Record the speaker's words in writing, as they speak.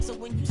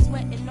when you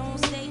sweating on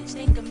stage,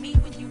 think of me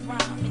when you rhyme.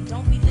 And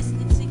don't be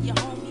listening to your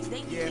homies,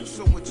 they be yeah,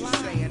 so what you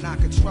saying, I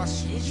can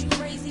trust you. Is you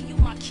crazy, you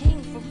my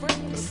king for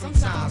real. But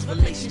sometimes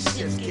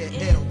relationships get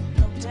ill,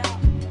 no doubt.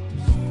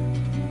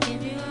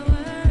 If you were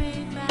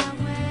worried about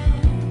where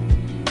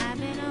I've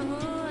been or who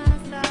I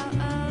saw,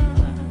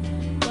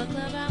 what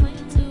club I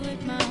went to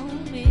with my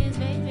homies,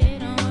 baby,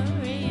 don't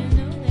worry, you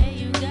know that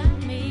you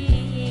got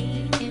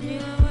me. If you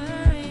were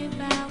worried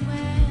about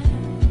where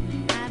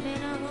I've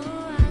been or who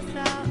I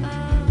saw,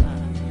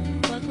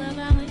 what club I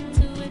went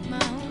to with my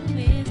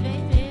homies,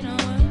 baby,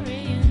 don't worry,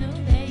 you know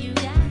that you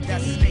got me.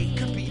 That snake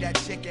could be that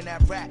chick in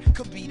that rat,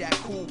 could be that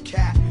cool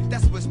cat.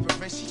 That's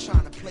whispering, she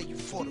tryna play you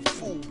for the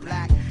fool,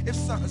 black. If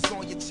something's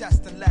on your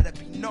chest, then let it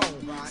be known.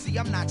 See,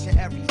 I'm not your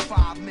every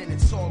 5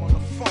 minutes all on the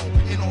phone.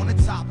 And on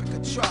the topic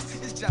of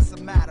trust, it's just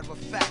a matter of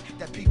fact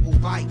that people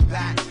bite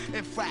back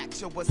and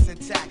fracture what's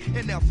intact,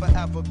 and they'll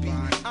forever be.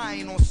 I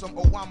ain't on some,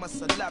 oh, I'm a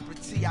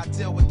celebrity, I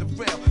deal with the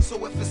real.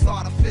 So if it's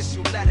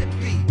artificial, let it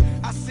be.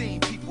 I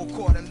seen people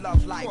caught in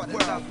love like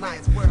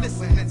whirlwinds,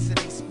 listening to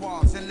these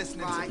squads and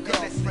listening to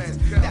girlfriends.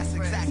 That's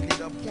exactly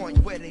the point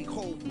where they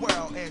whole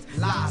world ends.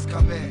 Lies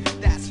come in,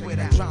 that's where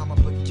the drama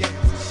begins.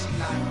 She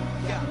like,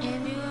 yeah.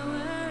 If you were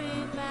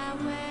worried about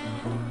where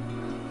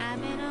I've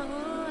been or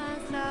who I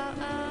saw,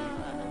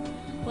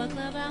 what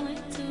club I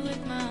went to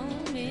with my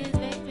homies,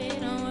 baby,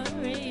 don't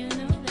worry, you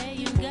know that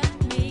you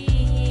got me.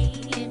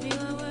 If you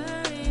were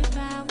worried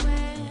about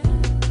where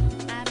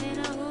I've been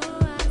or who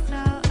I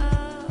saw,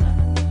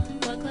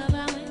 what club I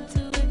went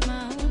to with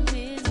my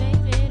homies,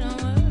 baby,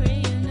 don't worry,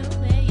 you know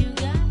that you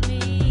got me.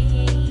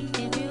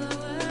 If you were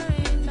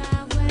worried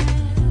about where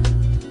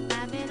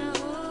I've been or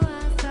who I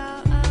saw,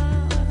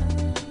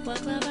 what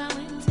club I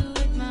went to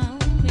with my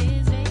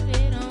homies, baby,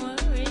 don't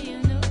worry, you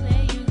know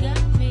that you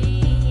got me.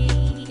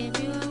 If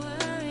you were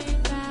worried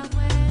about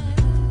where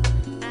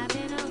I've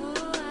been or who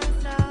I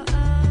saw,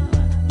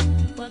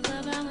 what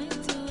club I went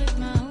to with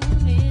my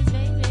homies,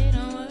 baby,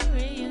 don't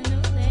worry, you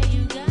know that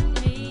you got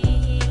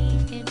me.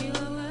 If you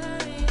were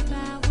worried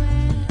about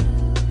where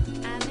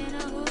I've been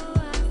or who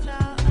I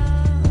saw,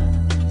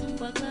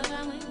 what club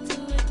I went to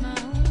with my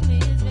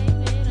homies,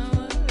 baby, don't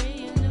worry,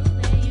 you know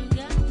that you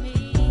got me.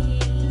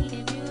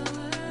 If you were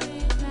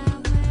worried about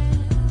where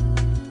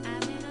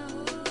I've been or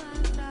who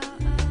I saw,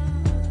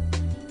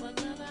 what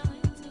club I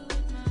went to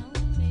with my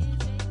homies,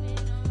 baby,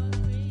 don't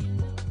worry, you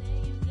know that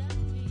you got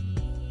me.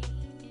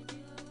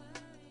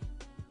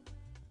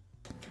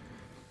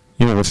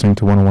 You're listening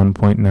to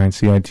 101.9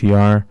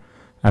 CITR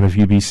out of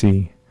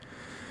UBC.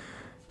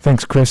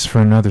 Thanks, Chris, for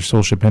another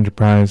Soulship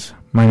Enterprise.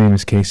 My name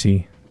is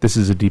Casey. This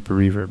is a Deeper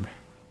Reverb.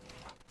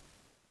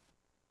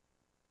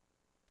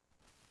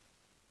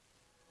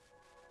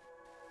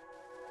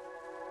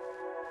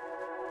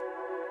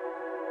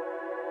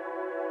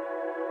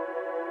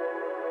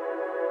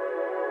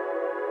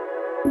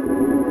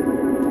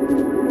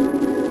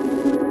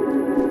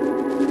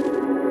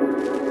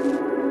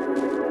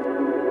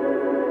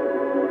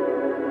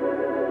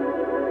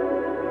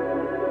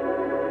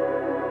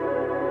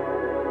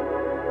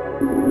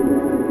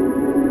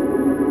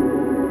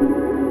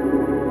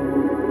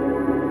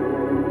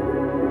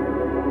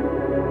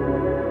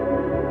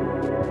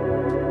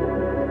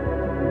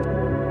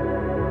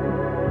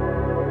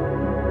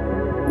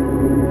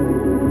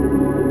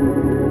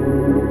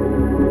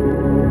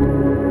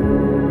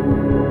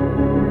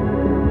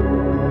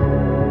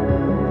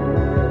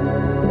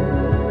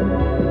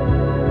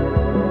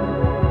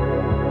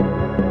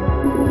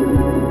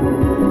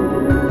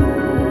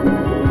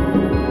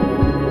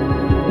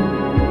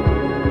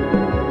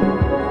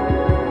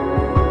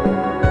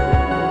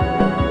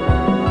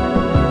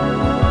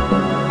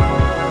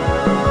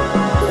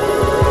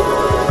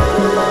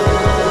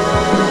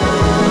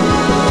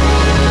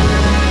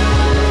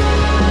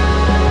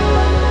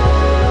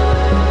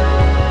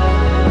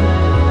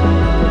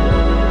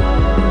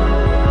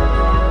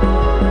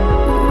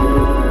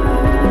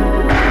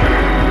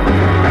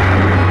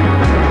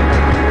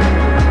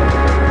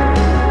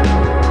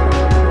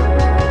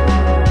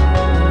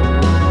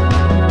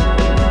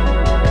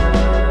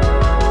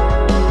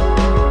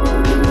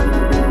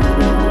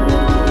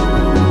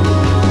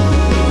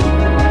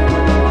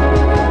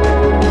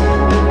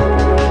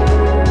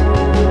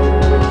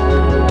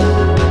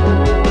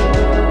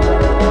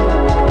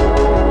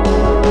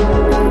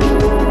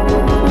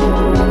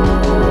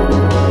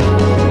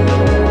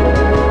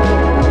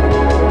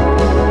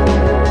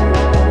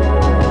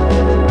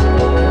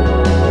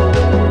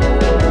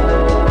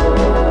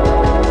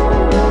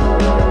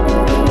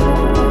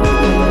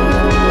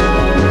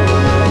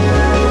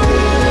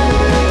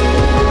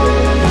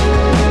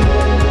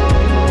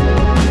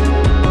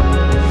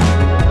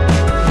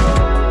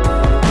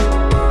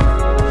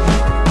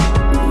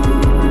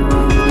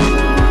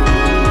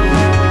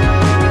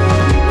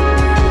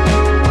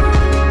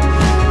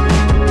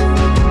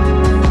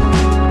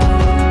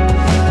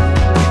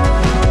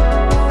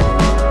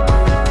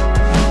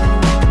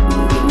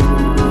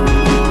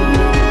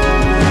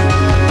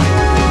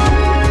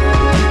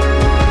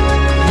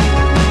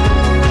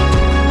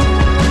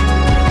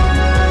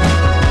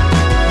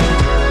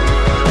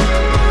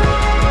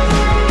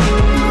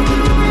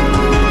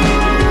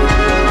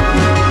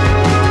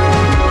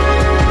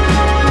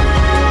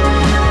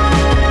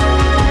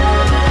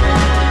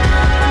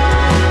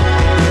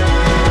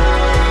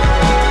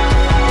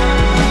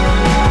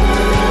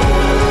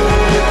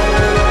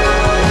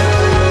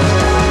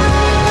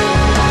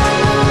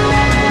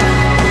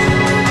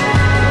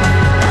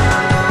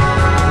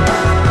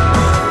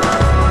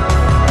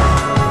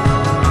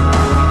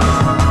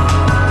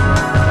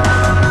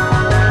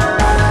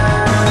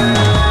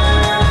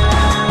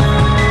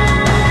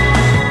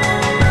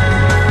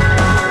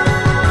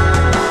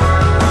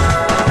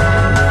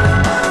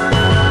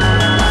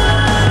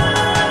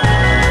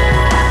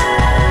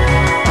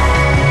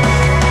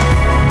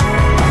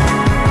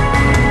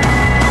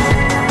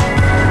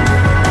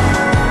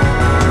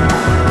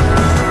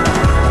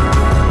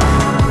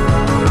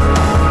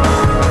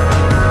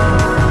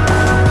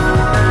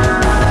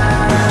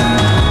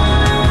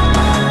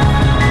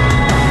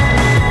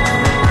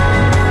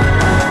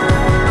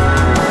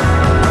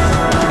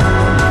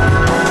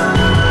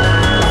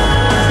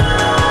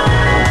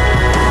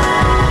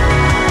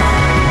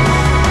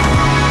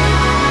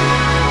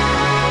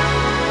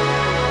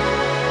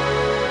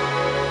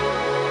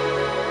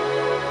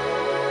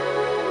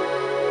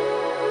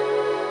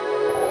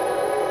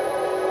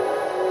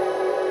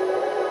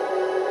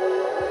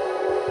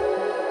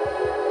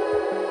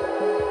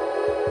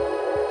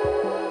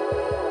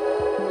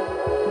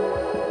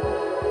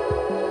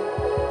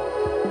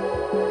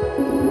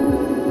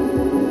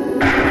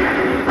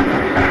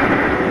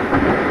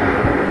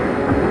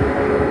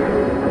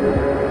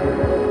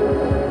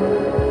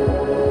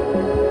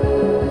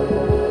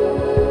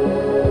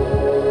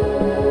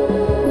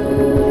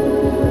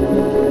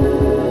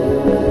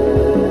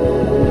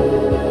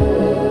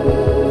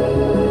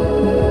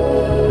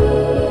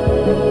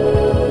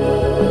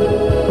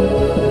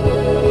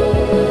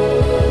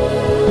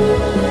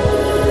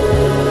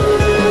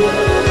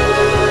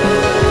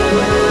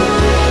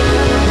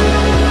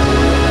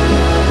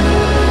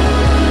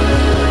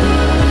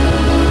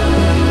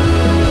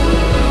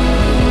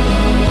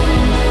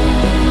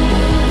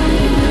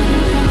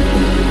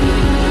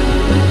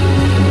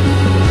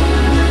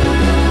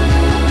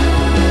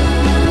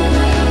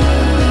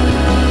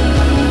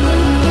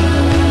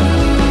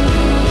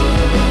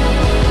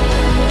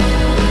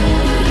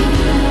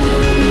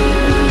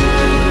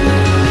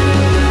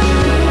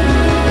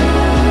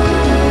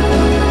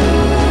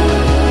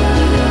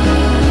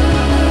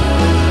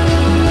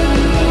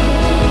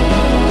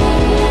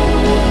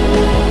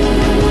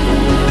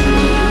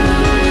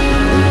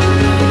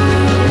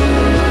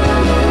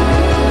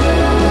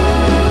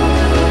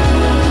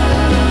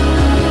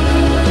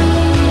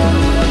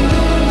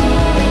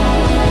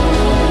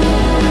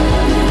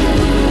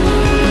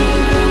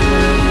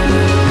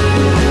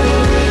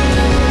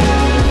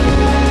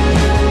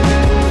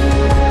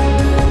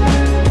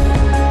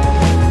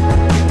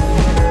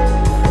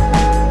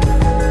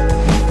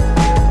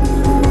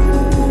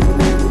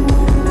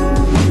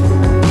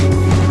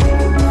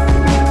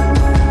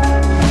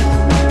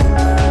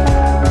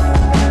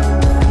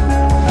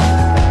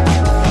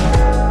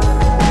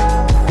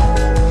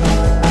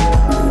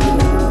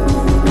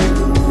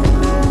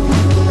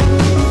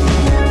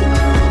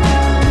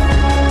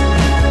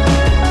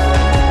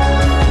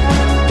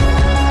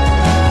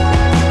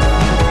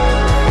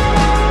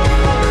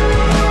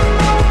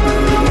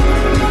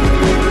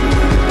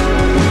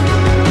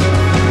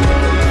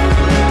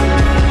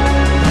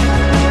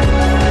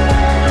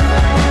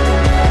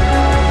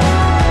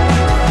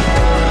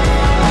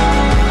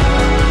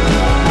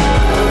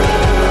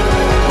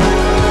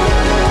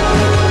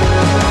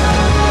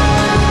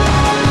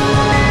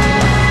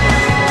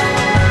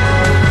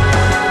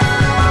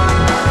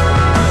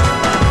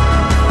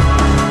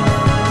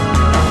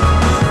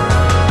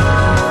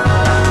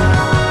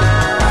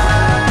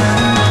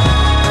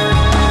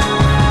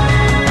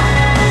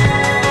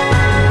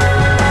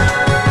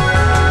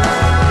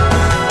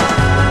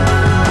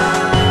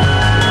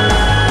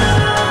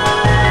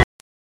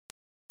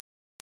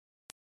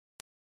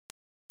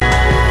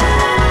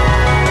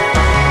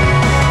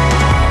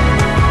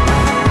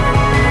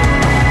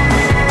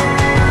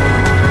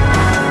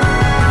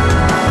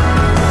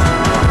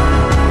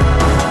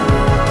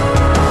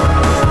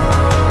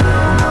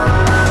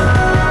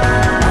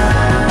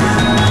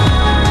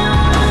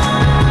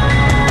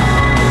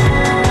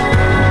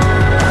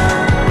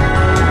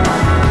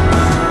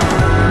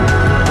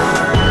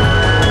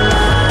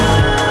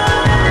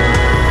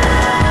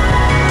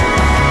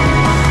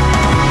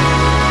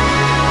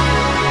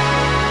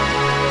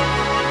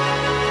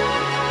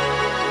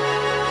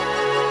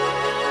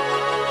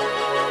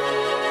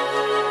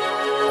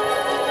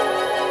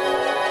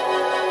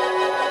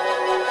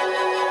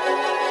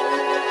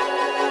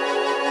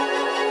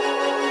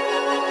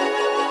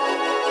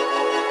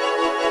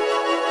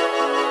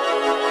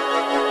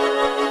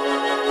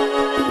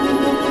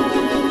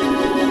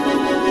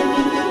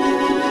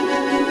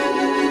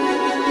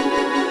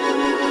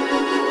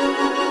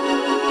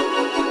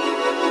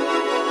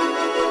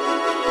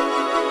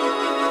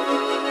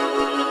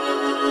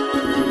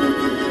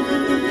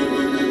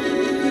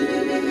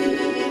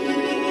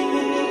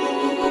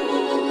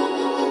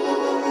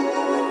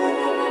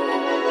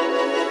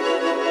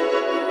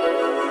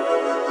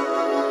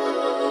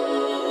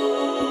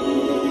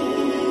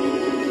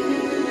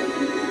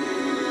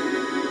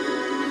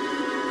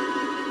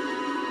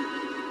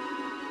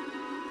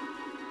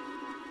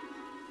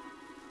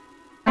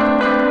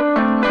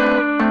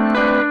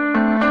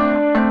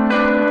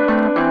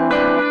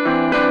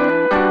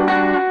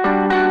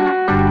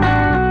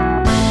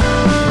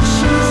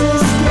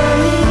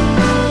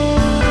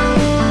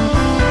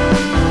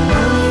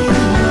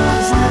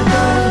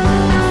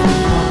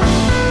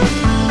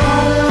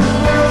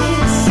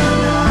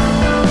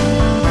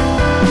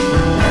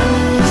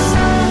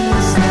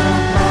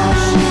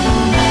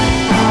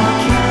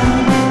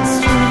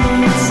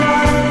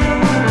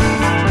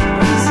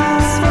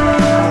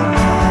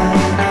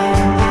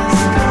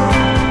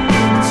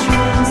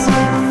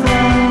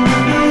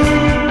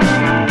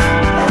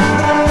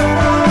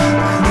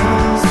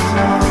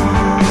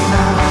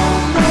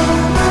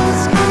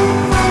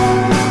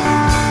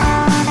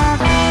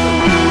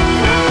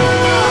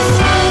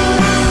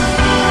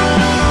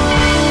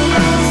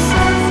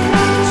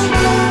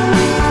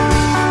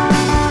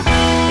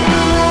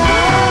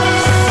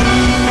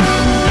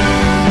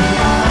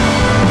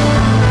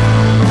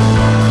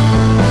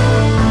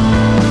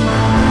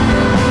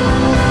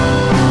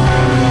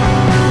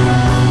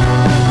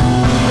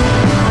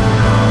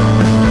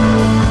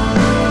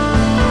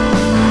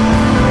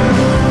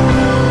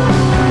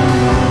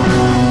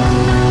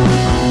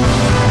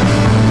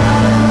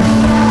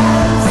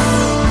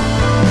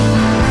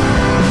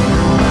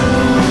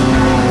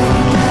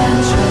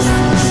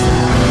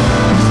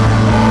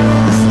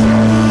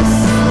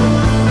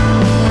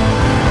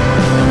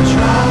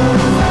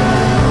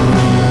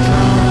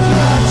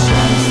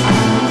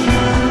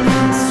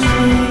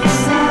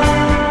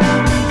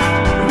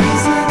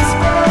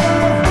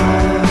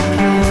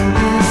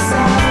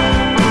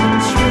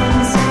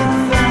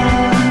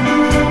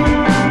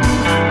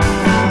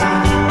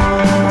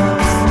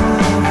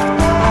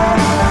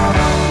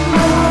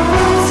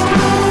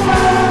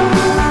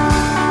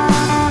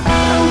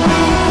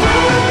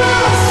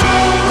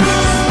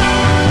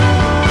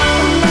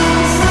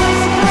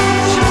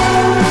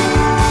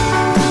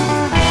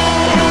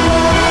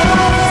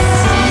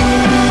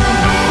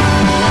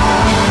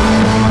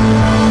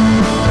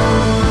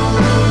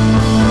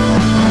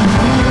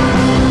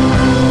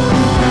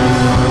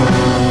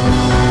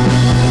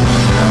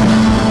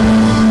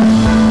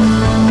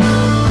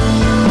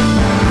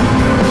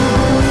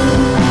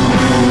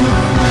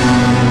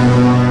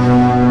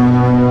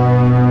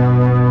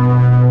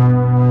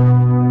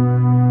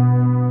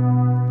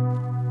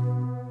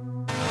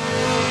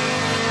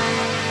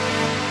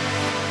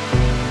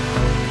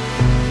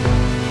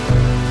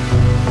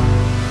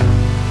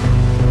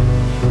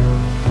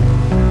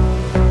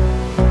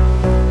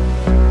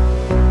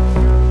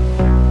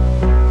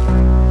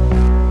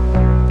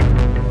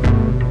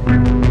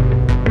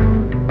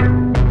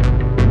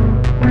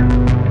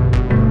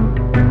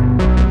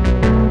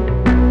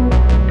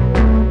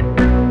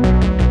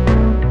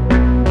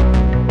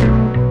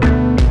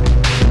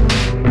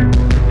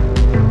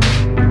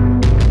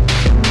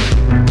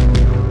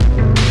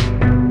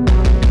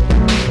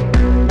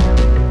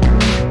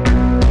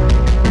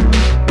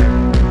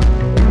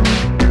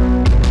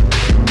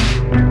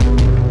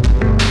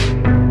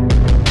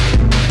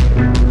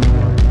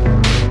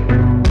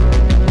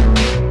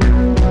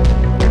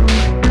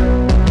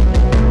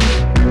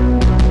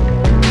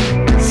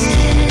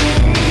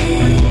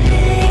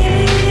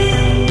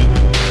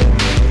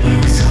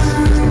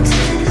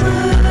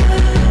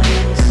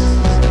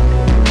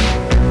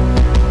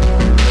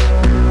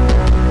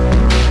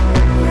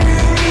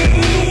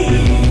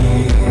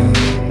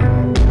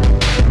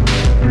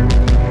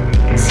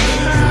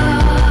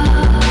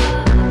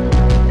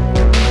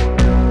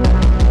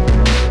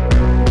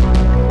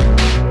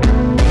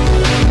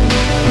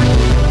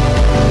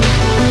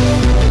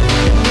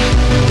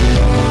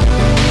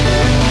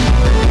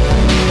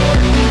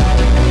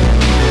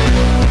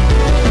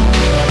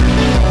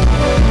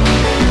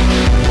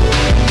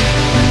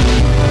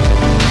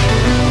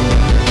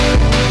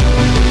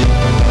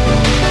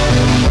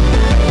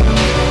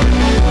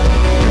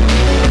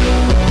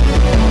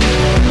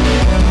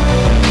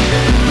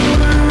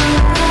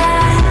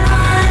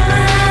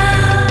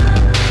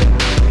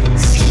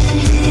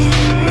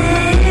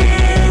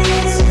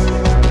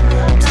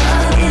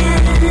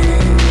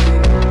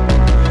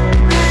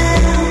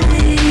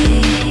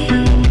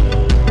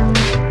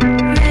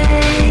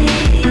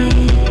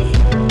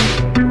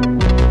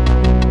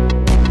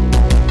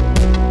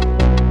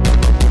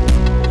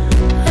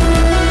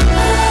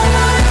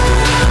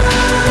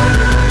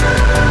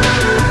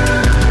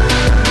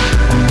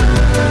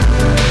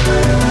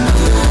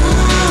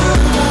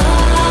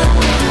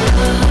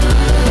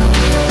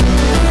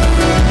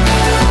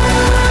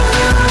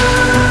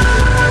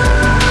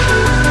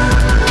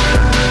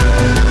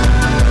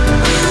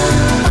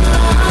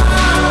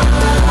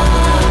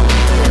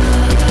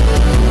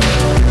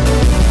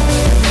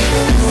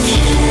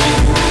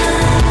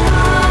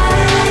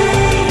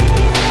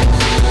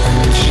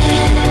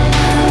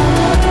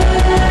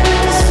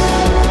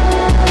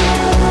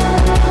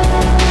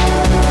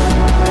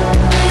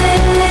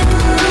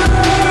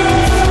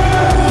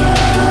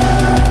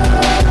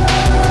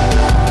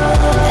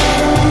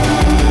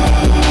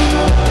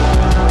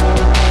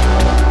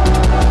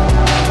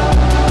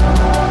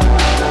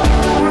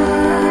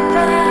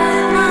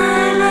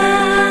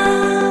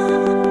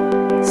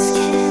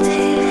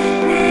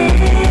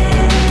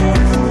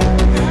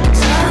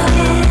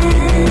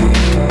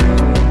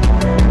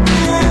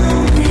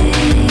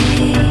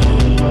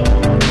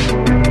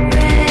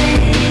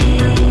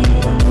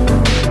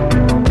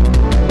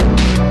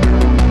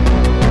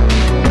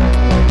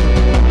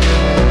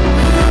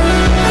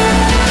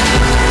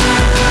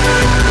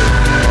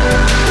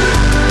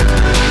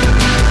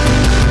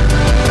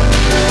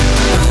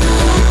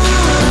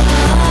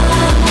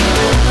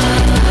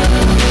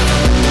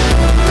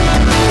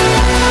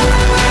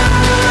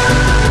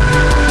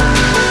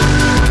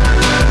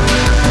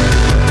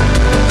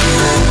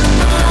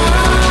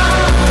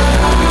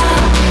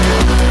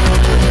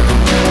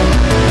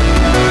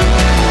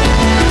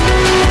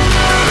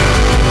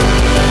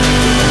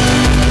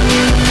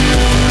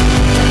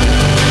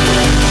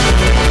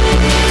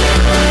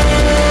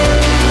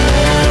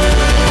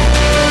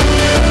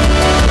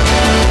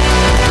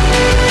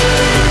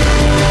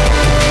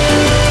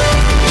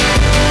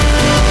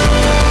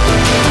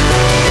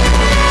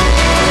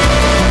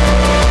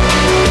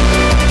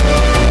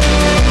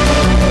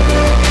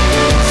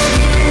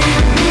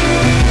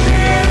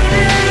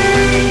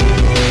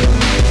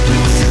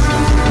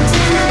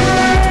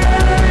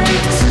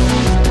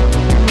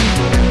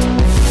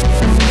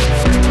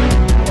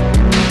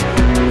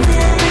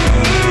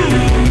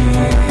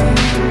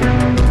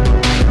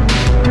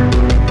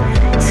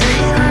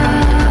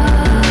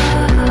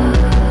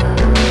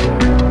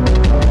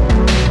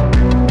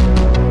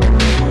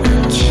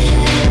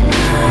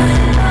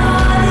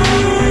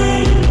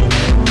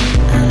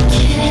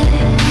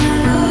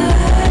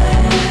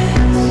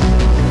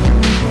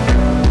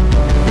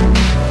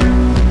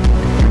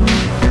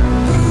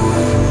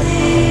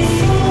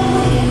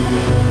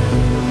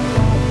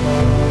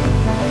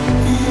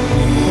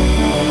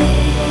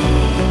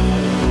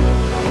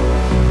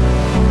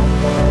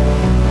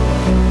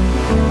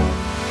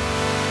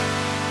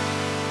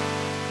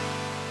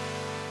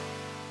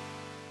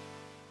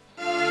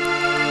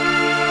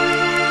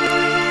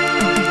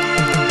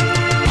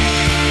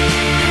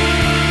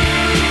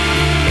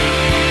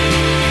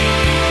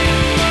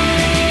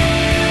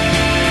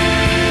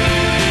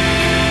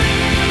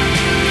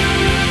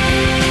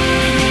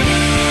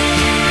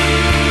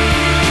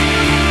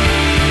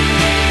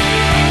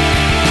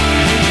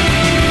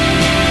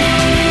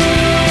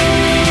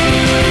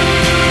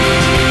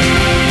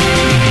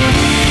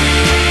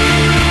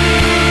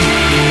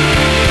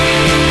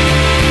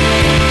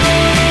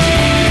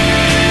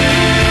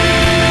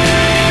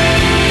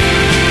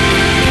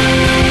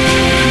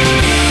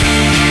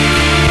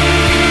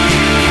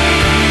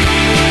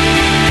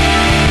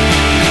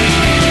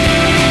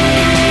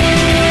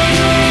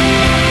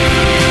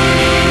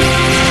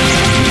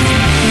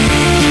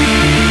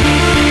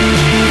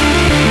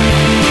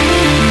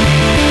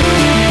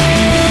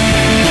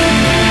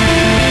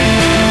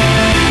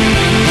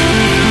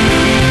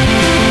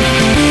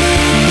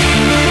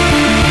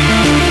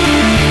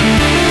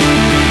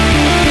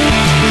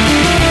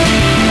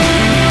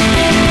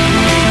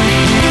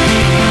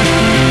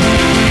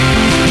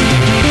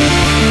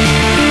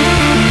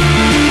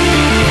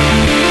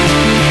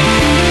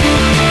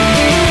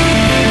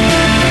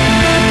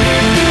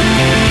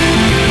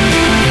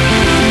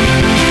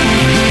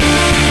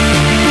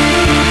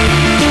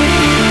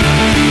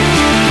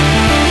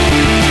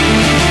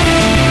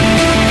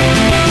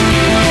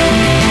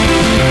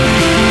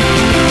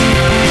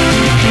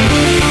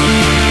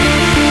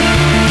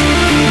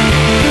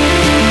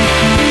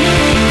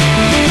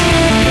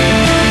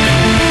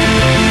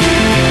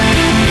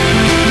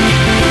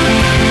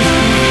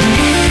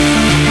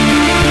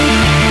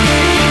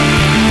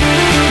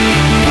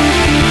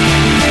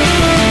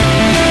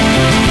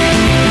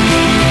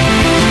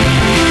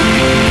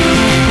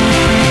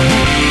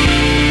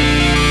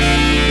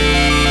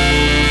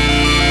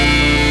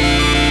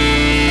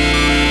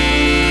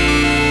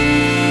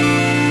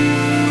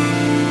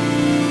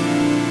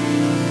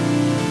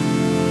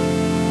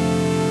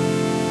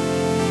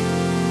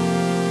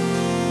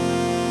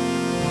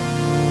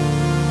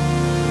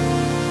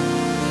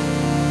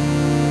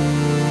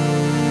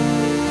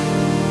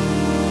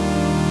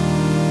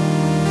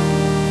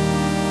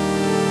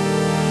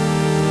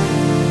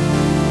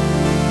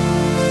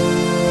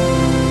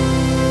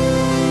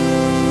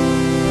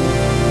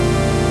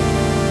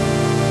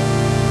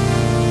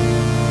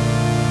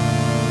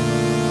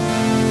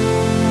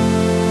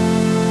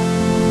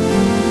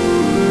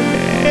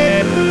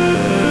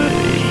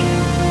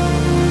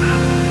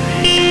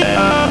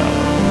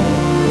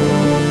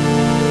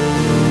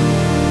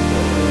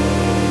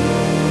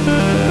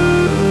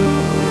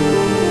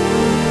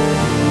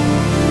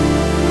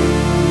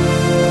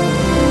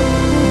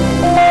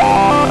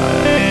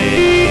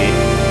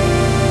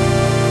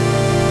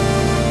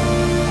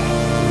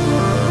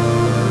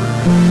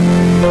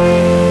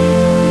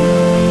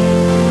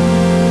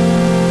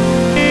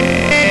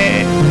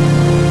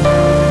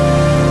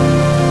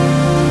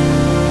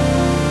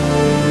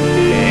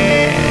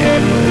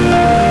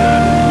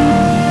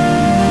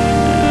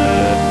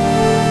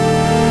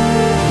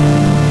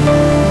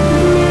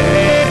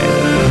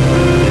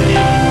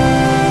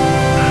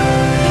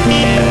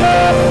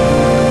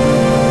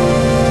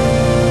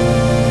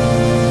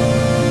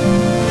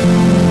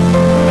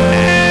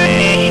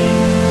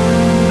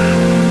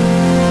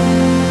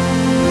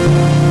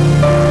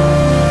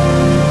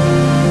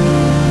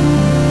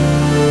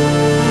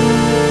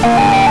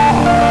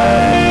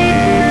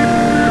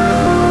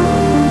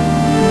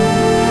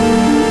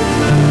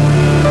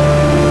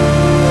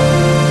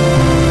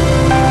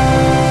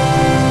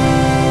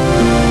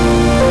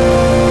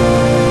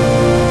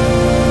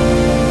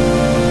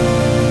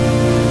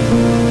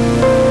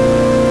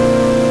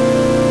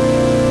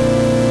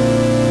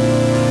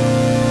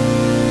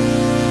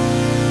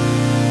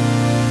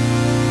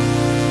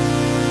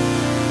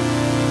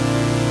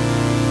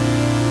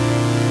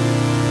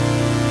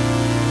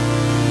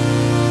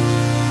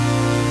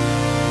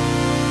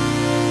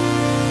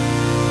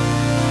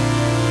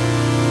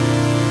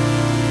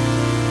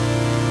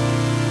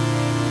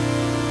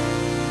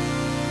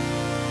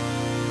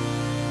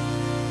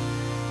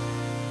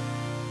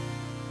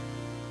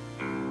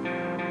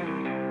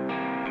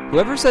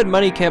 Whoever said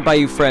money can't buy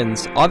you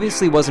friends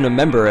obviously wasn't a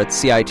member at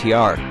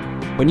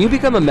CITR. When you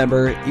become a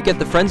member, you get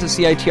the Friends of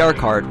CITR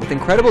card with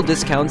incredible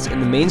discounts in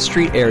the Main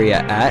Street area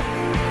at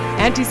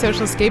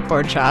Antisocial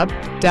Skateboard Shop,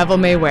 Devil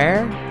May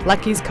Wear,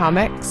 Lucky's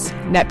Comics,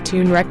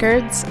 Neptune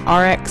Records,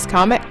 RX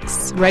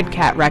Comics, Red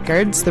Cat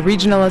Records, the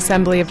Regional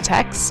Assembly of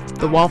Text,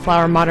 the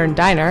Wallflower Modern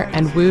Diner,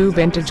 and Woo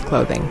Vintage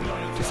Clothing.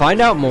 To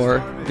find out more,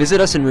 visit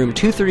us in room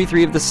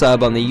 233 of the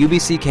Sub on the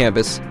UBC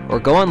campus or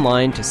go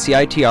online to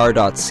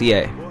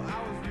citr.ca.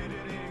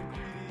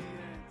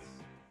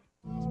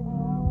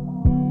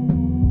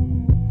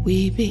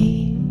 We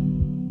be,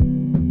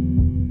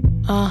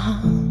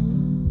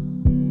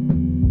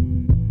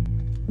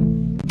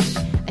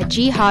 A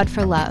Jihad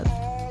for Love,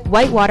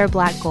 Whitewater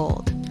Black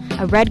Gold,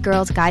 A Red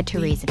Girl's Guide to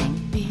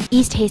Reasoning,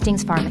 East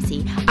Hastings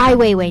Pharmacy, Ai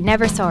Weiwei,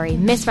 Never Sorry,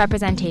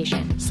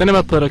 Misrepresentation.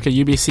 Cinema Politica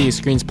UBC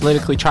screens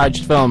politically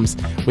charged films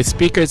with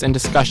speakers and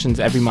discussions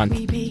every month.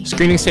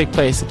 Screenings take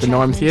place at the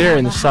Norm Theatre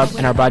in the Sub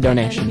and are by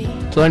donation.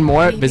 To learn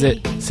more,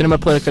 visit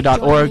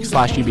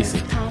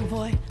cinemapolitica.org/UBC.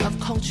 convoy of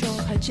cultural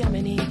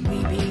hegemony.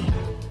 We be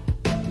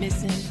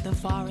missing the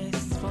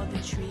forests for the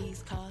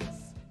trees, cause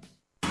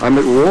I'm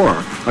at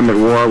war. I'm at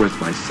war with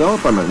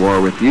myself. I'm at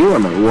war with you.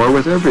 I'm at war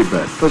with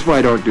everybody. That's why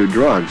I don't do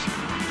drugs.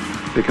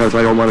 Because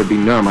I don't want to be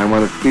numb. I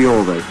want to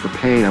feel the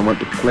pain. I want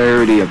the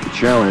clarity of the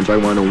challenge. I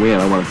want to win.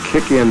 I want to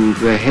kick in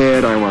the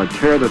head. I want to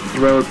tear the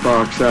throat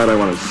box out. I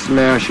want to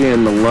smash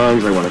in the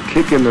lungs. I want to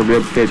kick in the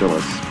rib cage. I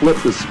want to split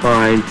the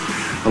spine.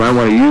 And I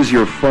want to use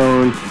your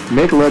phone,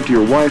 make love to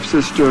your wife,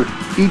 sister,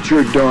 eat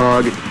your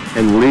dog,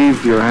 and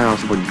leave your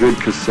house with a good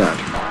cassette.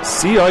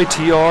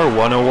 CITR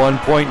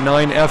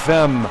 101.9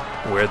 FM,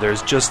 where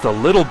there's just a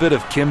little bit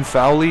of Kim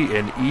Fowley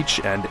in each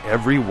and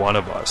every one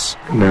of us.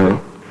 No,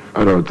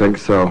 I don't think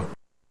so.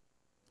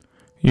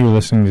 You're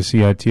listening to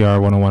CITR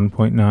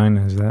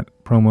 101.9, as that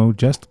promo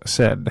just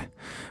said.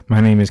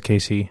 My name is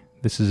Casey.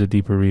 This is a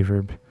Deeper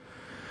Reverb.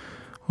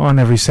 On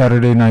every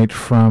Saturday night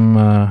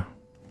from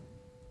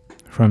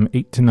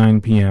 8 to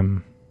 9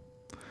 p.m.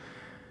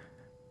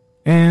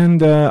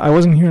 And I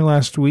wasn't here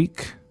last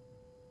week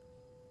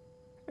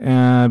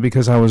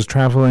because I was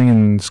traveling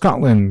in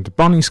Scotland,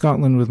 Bonnie,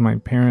 Scotland, with my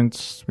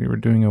parents. We were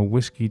doing a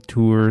whiskey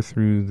tour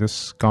through the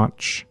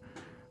Scotch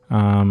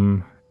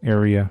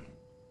area.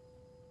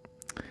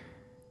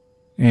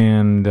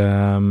 And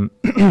and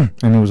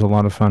it was a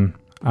lot of fun.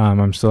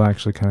 I'm still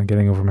actually kind of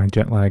getting over my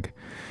jet lag.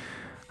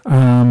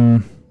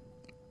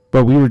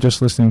 But we were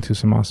just listening to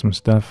some awesome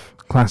stuff.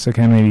 Classic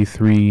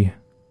M83,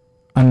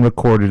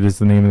 Unrecorded is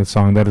the name of the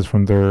song. That is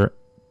from their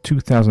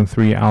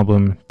 2003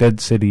 album, Dead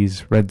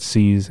Cities, Red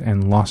Seas,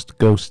 and Lost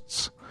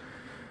Ghosts.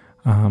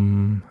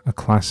 A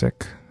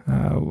classic.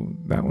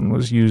 That one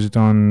was used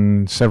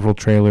on several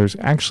trailers.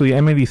 Actually,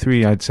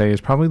 M83, I'd say,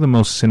 is probably the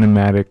most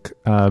cinematic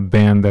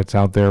band that's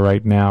out there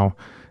right now.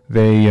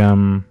 They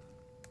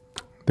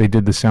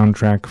did the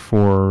soundtrack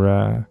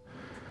for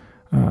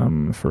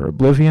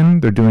Oblivion.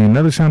 They're doing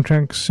another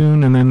soundtrack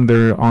soon, and then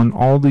they're on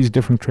all these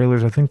different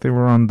trailers. I think they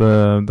were on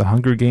the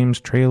Hunger Games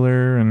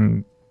trailer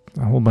and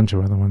a whole bunch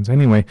of other ones.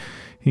 Anyway,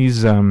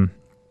 he's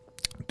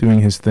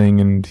doing his thing,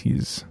 and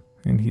he's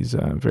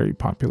very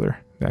popular.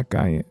 That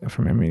guy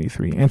from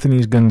M83.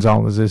 Anthony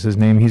Gonzalez is his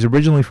name. He's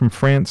originally from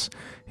France.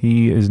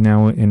 He is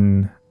now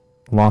in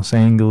Los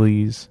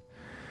Angeles.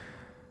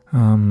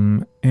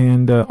 And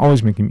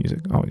always making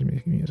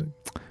music.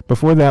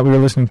 Before that, we were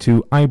listening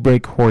to I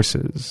Break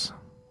Horses.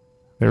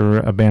 They're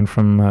a band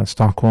from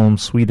Stockholm,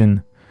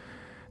 Sweden.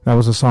 That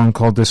was a song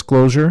called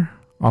Disclosure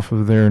off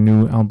of their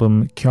new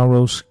album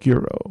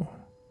Chiaroscuro.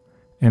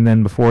 And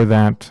then before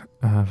that,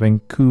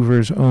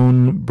 Vancouver's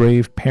own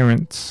Brave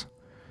Parents.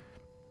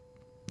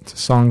 It's a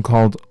song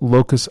called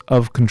Locus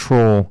of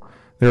Control.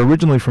 They're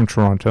originally from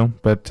Toronto,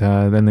 but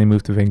then they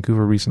moved to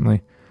Vancouver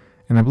recently.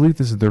 And I believe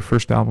this is their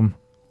first album.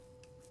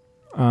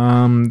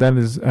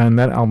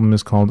 That album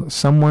is called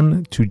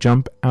Someone to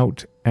Jump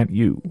Out at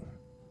You.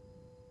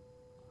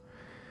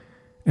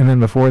 And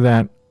then before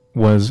that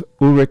was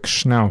Ulrich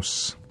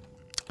Schnaus.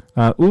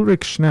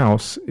 Ulrich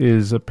Schnaus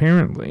is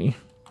apparently,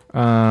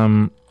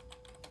 I'm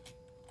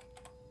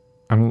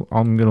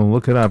going to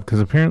look it up, because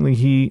apparently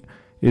he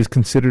is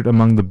considered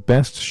among the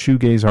best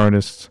shoegaze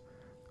artists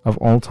of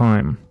all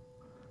time.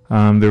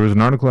 There was an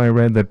article I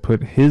read that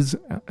put his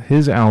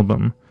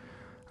album,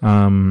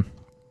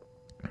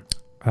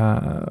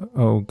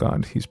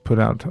 he's put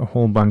out a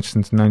whole bunch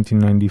since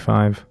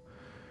 1995.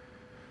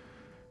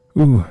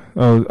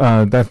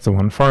 That's the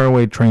one.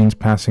 Faraway Trains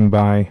Passing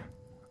By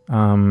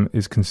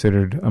is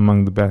considered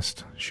among the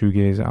best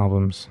shoegaze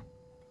albums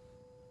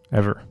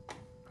ever,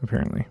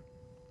 apparently.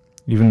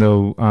 Even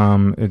though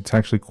it's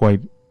actually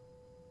quite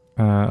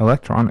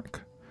electronic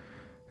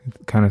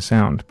kind of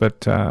sound.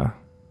 But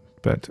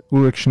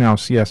Ulrich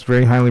Schnaus, yes,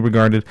 very highly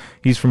regarded.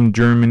 He's from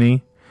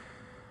Germany.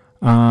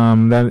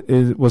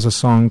 Was a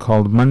song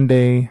called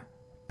Monday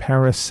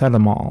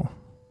Paracetamol.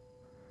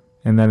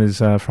 And that is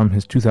from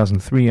his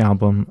 2003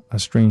 album, A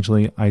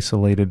Strangely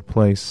Isolated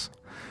Place.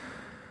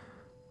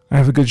 I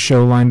have a good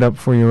show lined up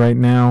for you right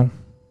now.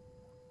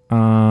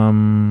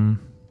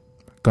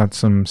 got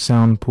some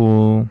Sound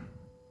Pool,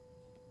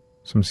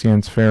 some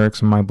Cience Ferric,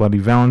 some My Bloody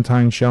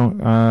Valentine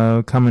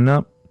show coming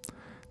up.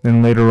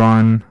 Then later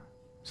on,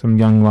 some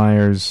Young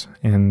Liars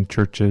and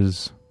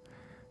Churches,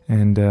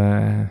 and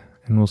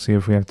we'll see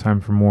if we have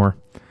time for more.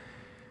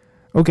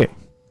 Okay,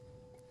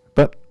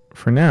 but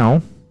for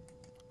now,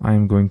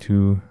 I'm going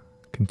to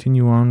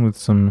continue on with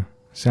some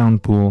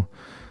Sound Pool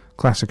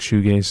classic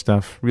shoegaze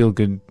stuff. Real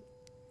good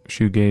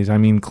shoegaze. I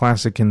mean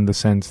classic in the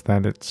sense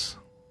that it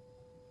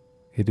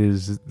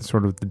is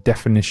sort of the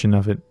definition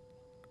of it,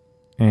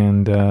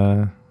 and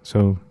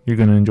so you're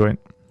going to enjoy it.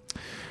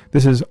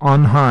 This is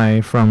On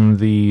High from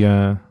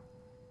the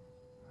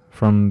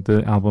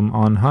album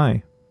On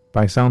High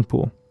by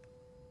Soundpool.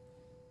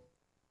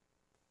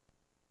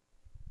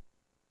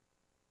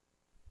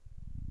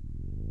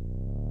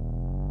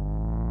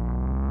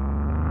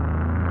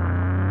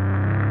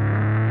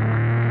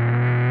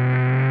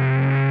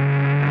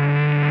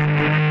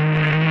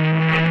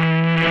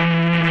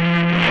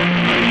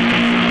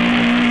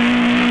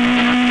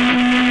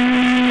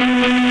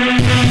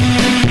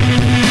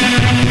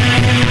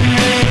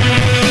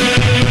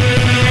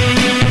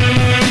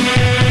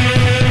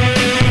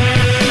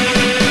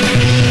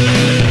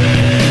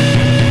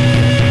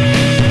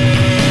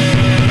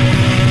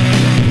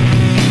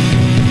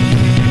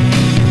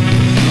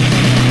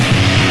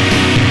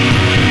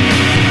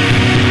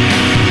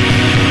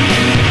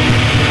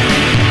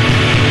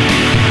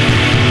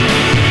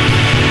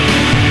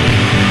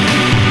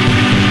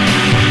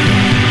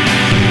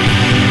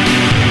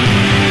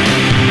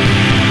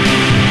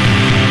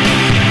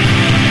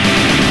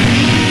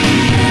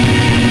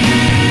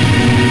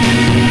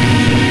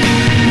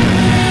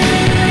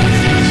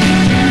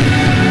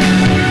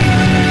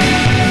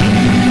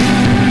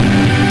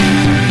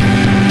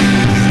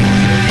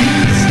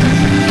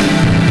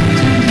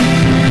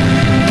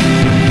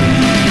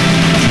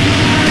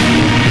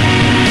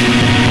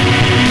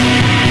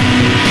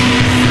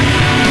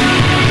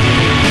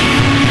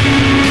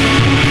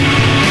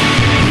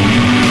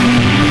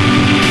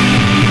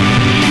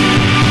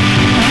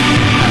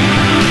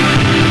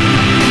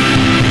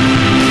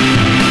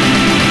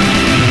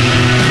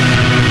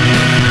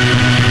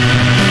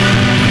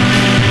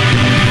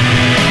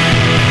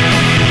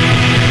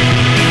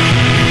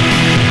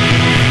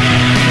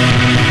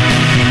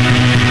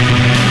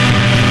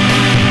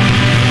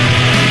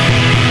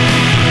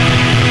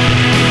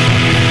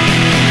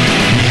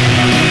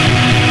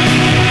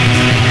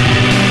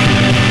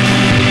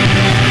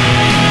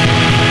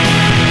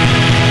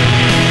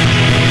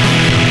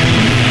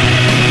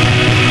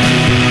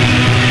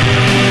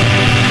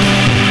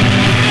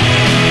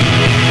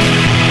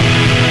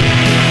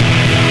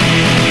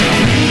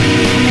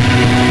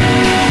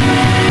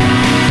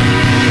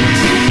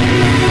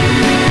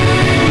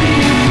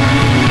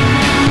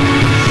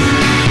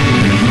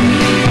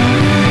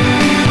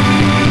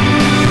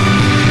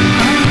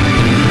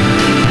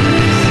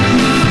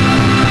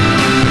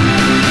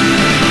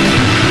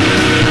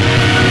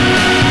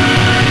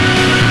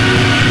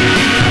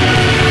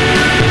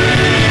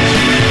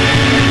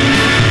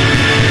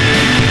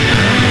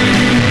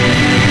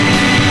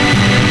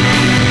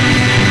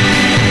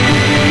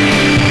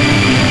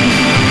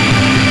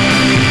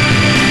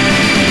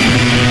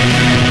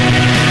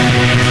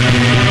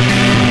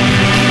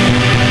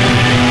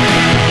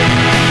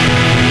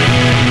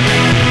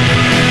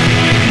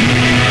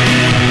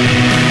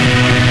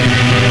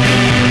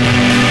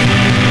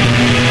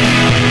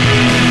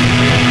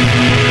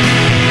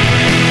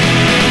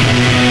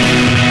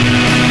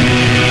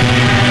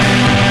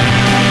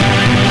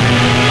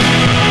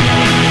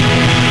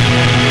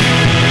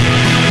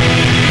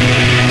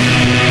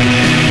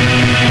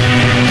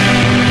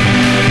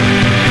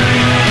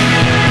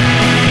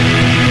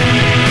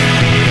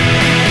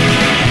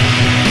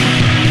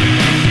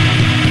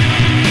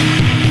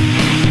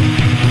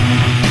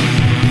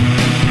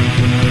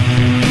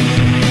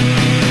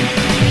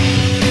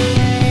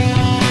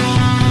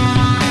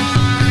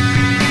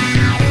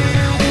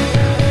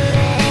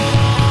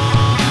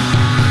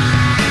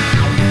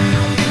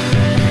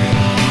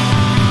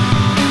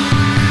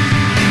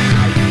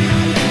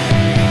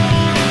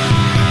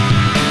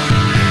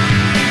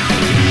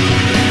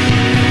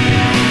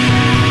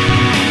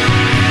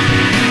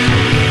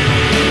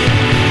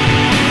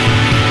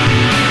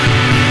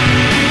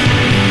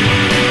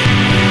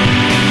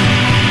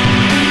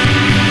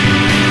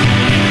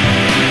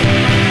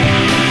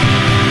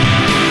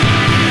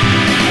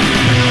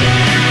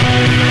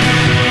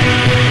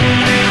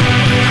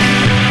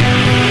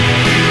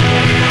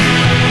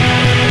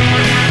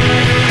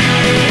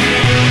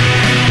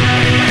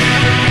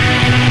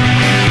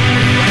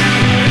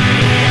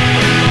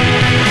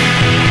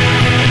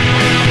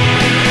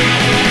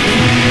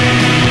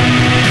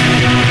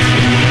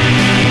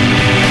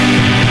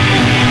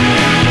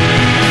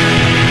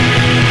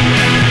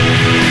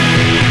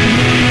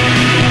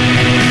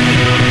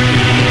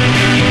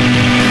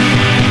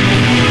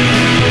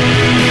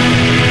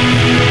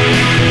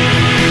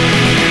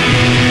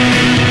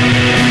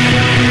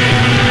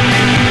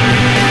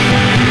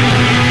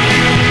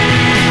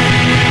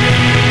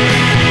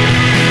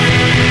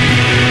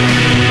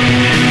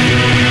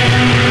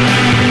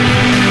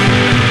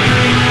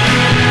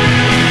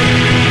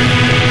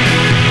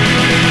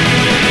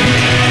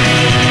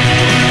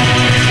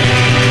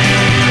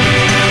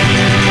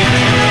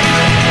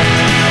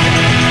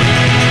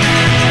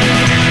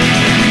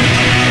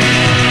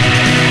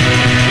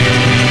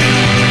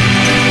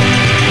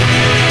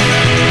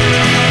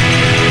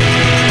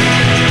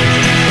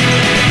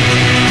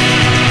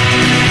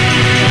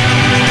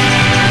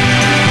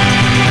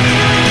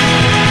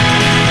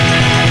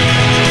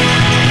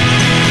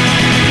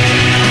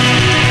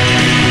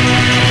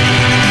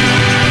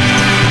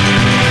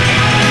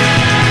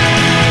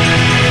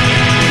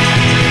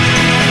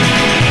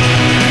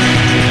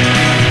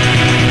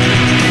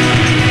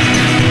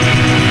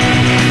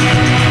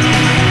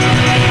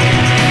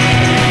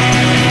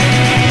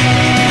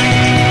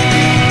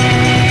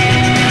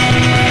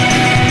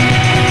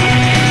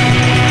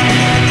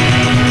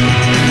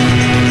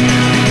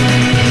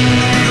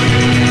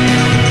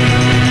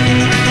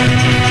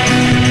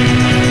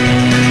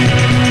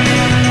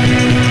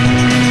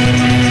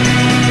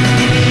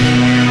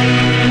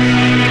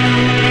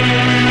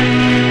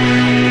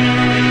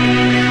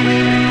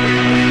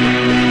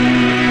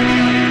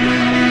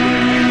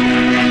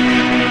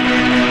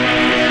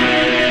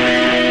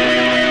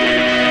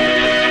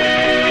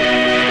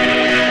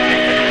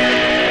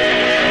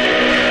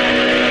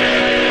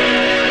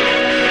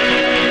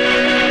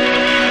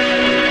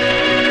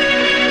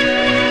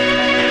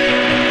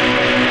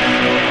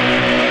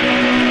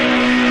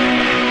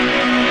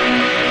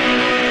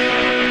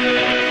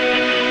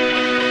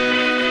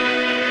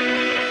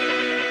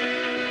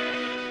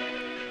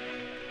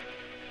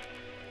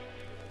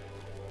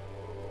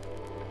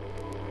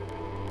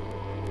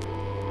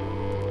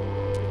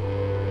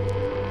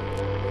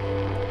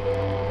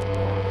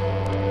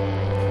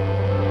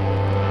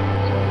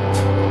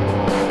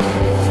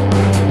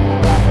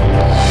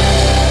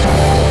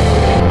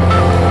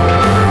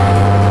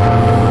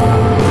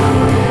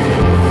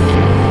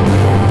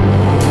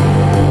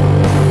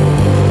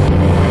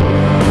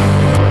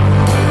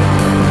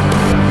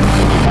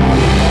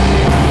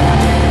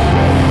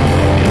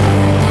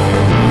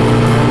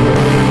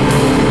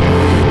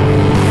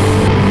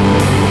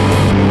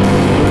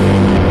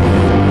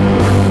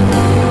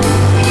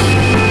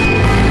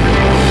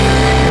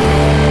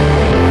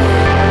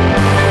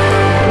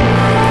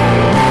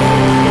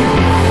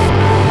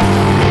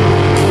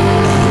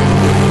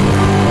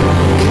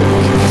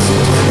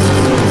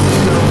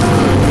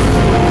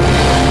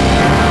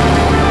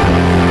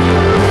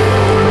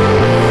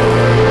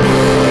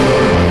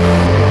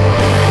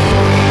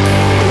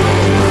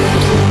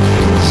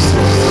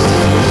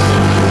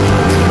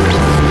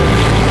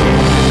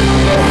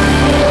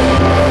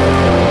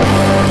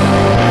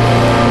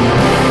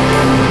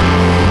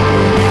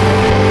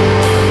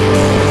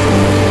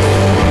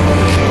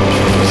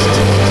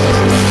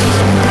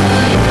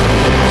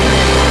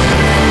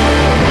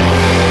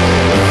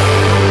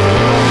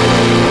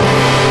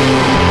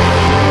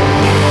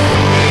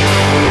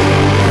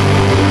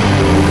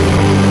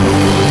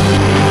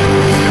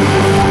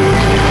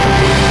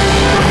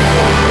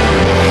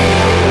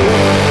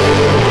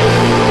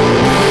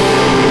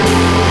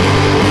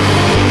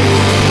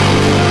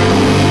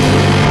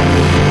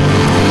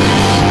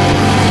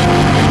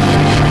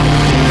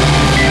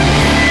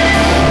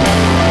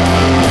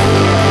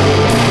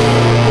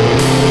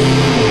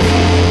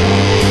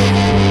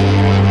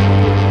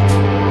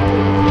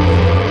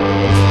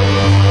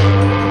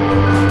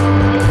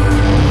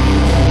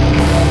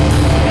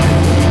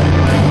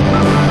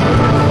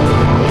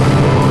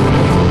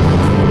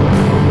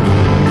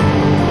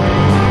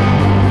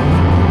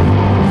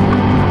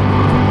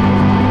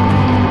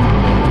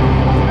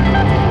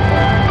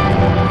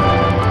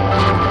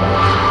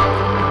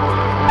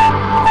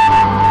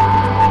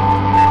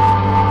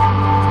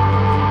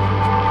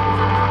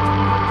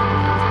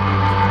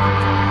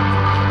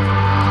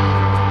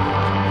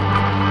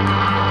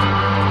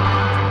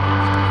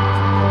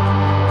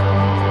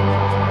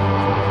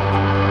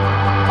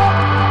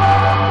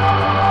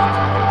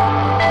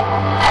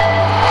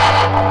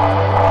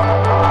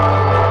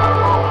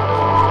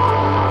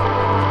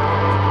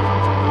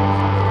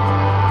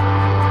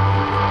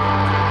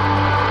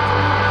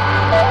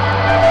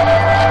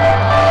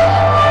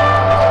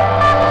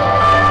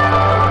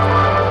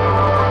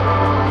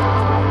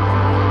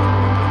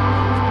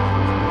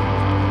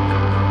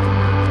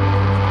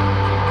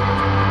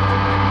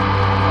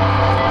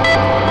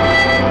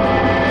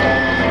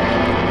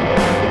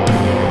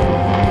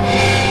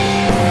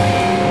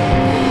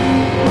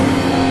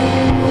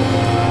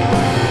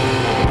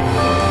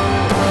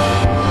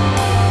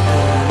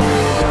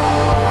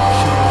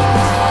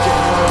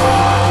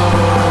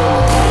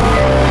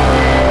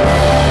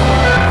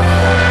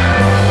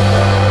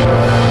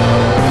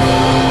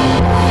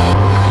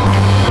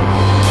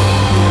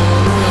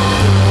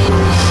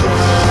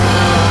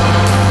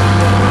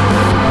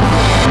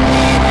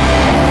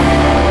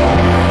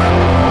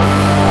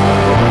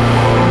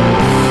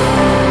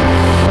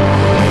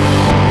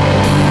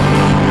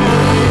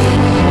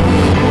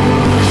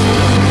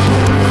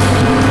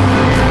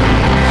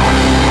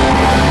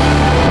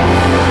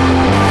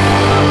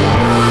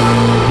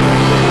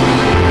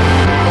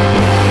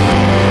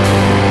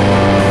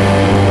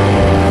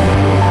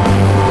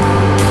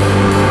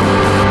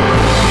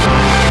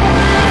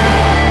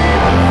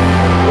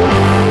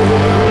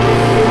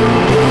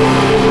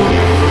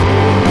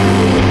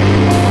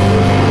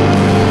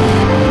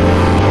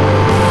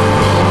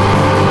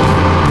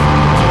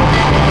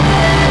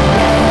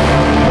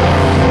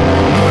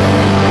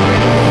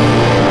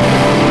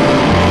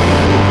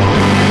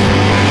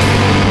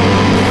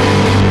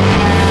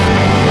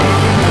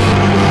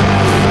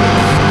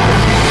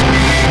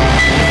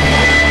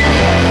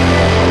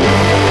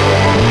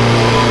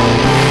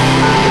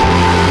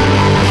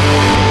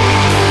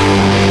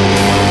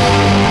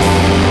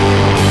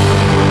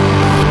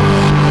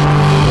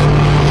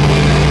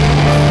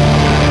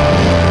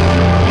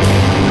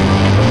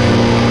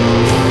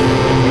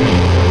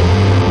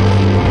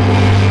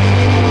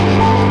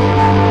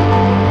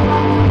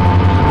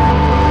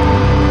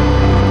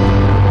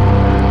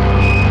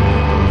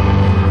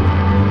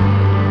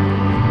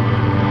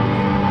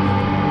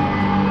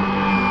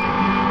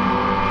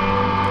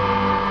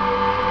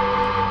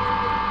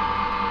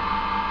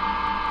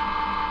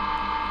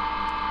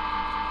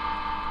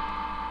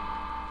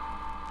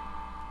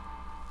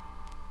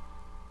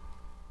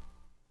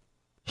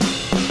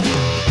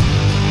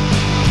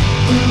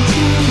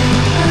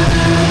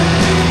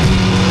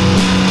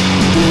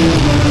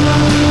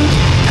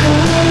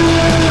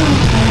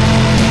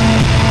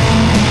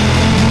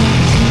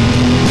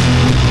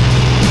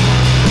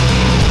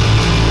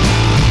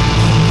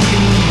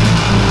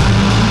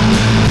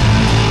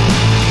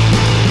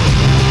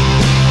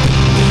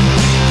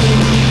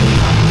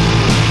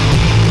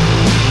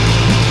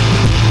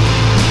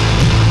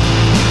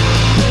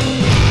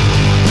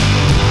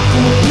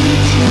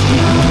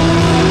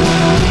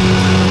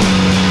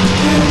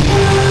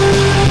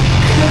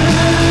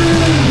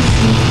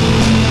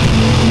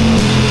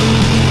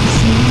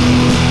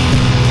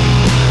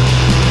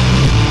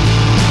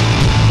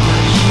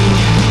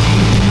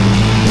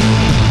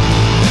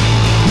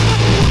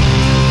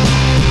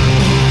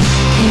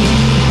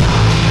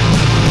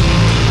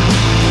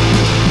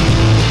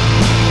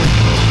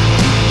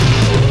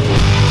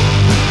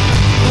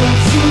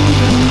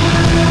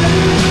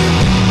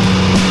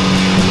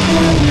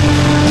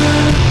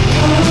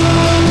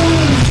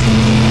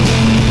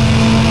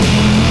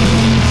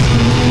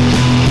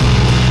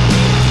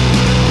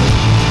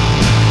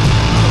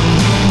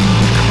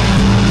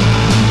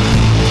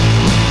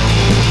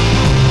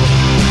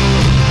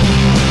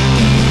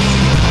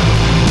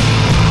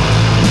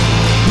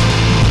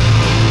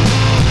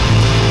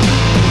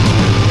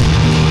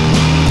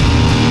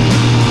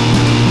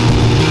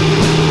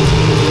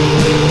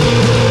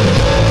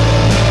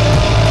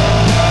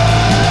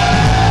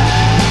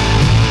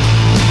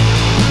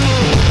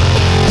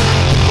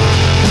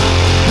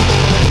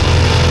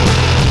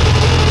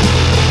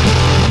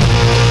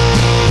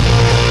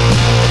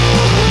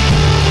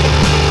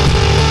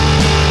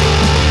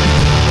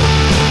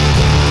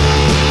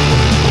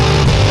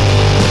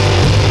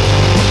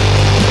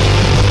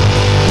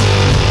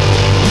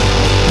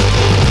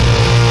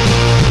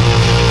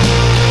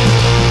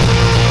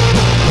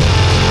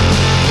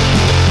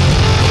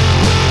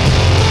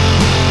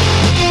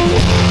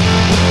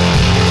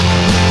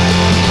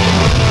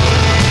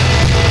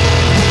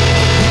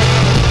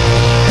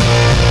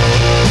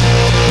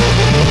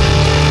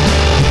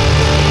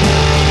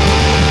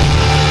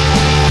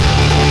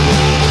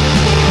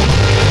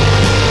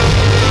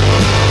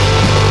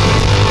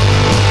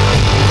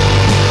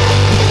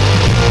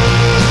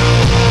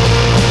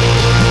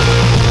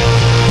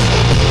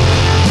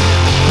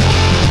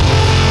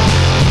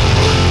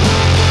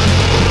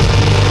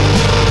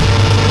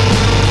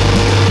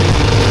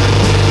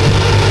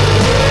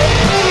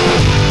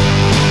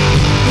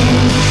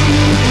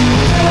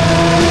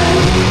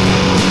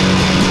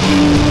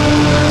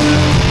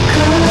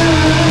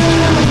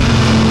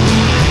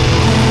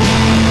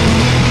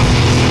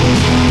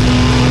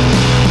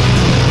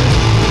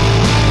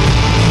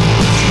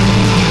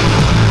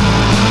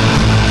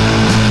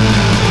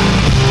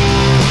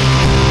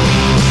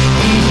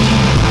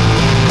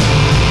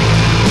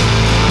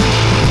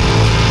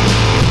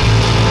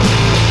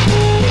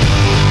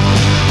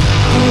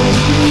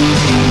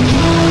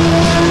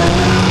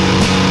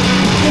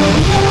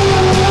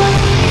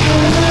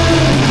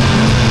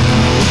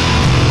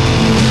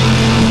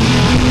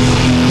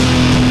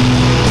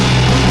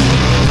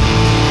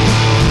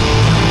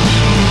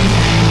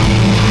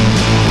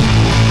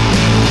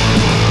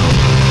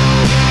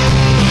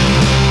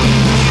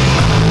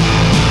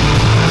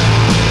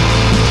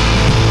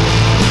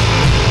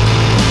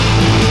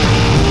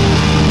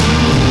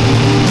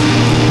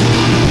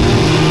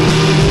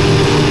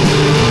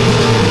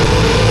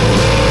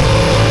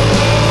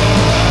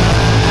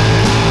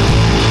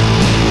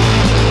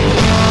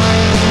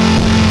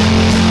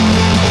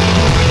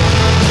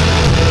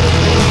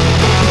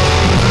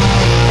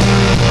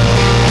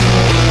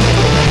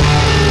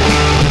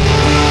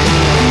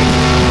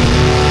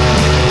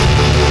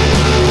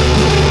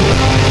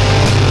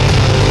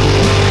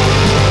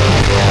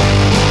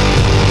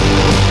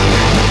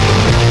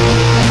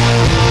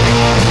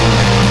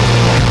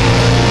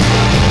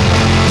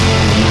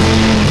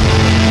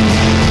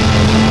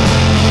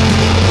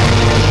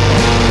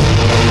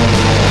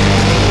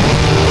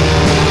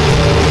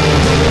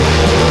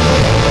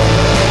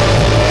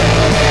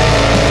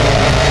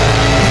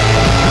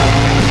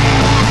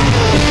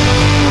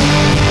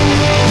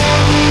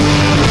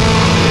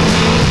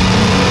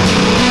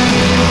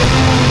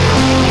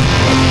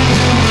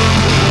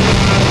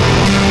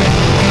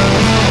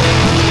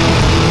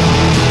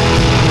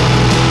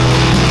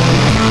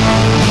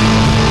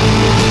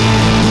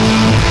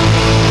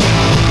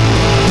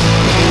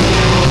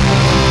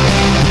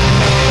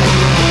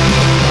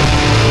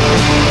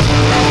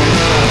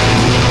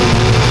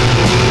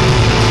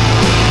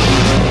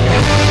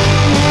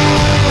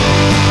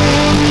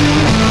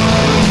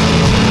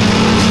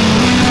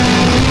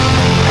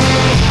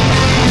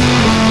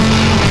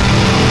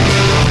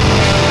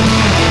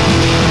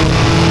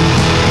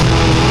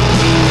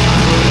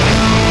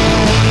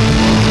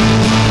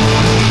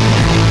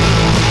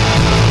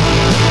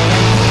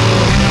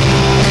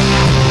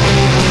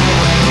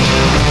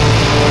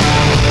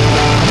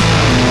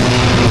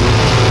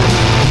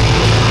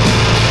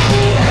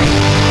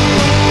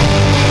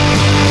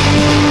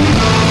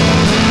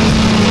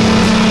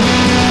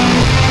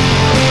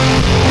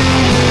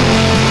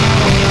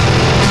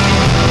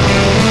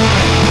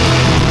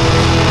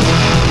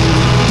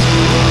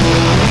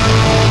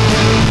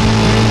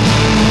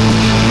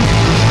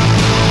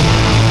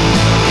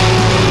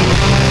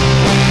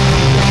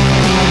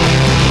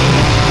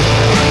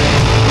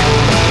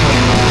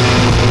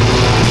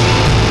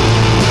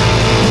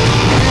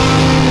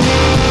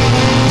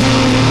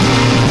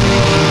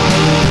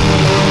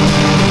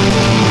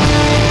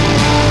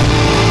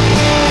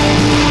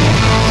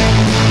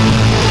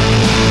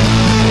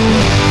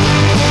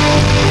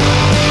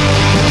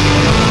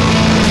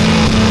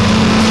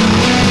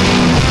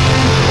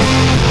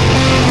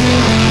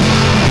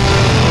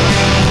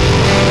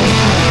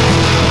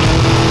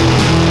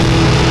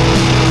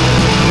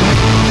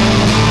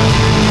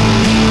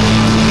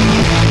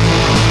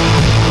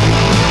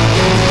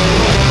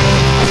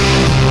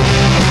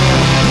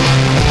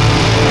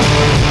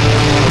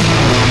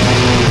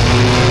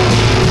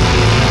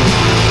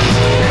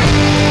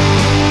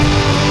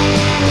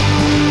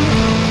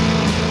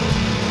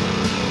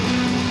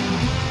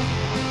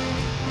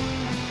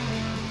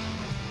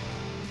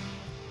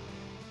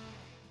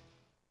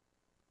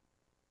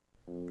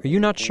 Are you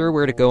not sure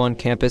where to go on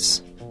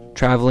campus?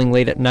 Traveling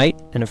late at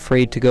night and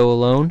afraid to go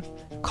alone?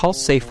 Call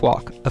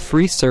SafeWalk, a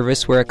free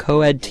service where a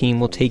co-ed team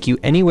will take you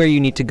anywhere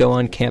you need to go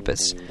on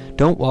campus.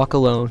 Don't walk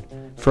alone.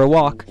 For a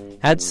walk,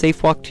 add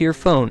SafeWalk to your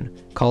phone.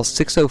 Call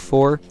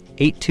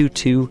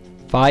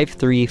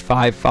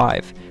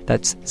 604-822-5355.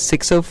 That's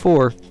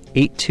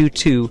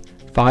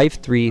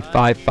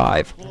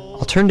 604-822-5355.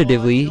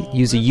 Alternatively,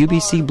 use a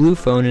UBC Blue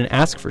phone and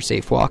ask for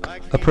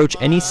SafeWalk. Approach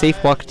any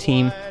SafeWalk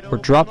team or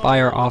drop by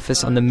our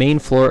office on the main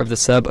floor of the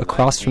sub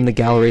across from the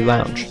gallery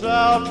lounge.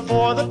 Out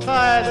for the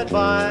tie that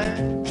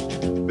binds,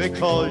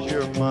 because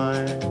you're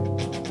mine,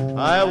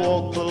 I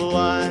walk the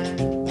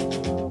line.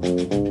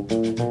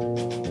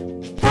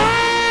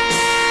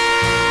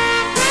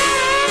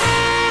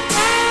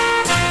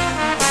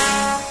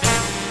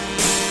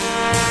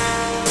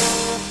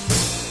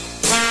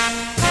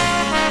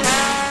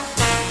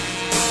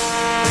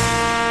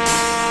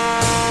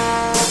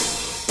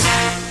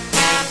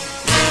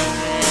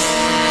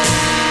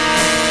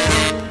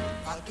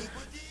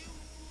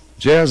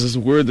 Jazz is a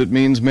word that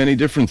means many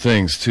different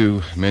things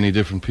to many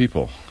different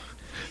people.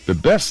 The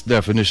best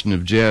definition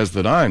of jazz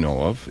that I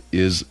know of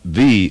is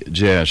The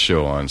Jazz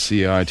Show on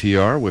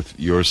CITR with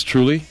yours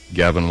truly,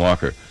 Gavin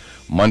Walker.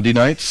 Monday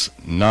nights,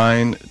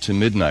 9 to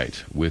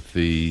midnight, with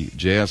the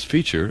jazz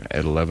feature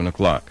at 11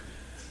 o'clock.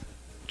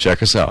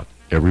 Check us out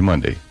every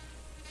Monday.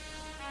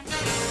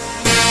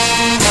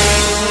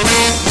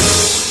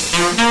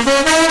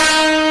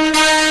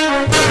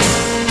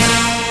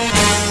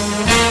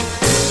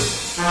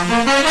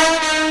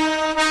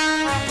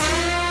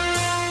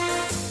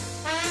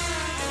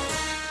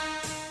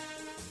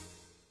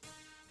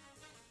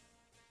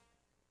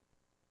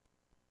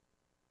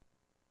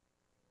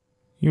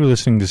 You're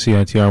listening to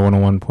CITR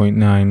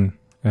 101.9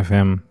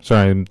 FM.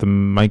 Sorry, the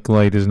mic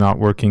light is not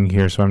working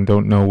here, so I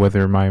don't know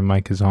whether my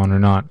mic is on or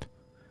not.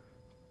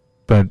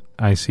 But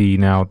I see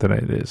now that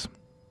it is.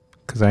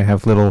 Because I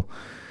have little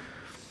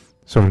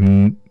sort of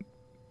the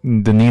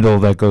needle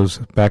that goes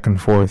back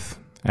and forth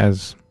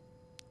as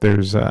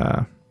there's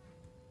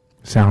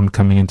sound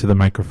coming into the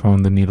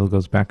microphone. The needle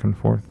goes back and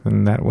forth,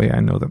 and that way I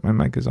know that my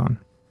mic is on.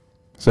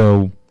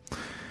 So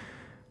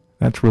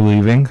that's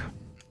relieving.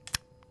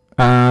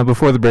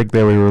 Before the break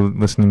there, we were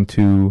listening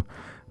to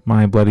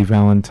My Bloody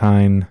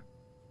Valentine,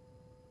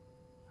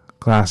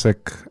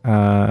 classic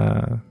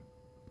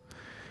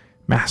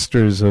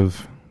masters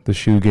of the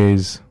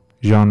shoegaze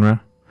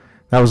genre.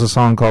 That was a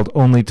song called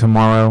Only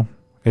Tomorrow.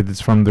 It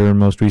is from their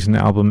most recent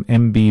album,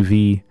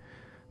 MBV,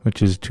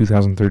 which is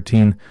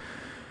 2013.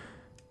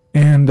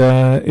 And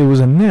it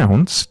was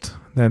announced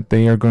that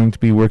they are going to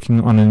be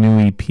working on a new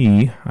EP.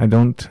 I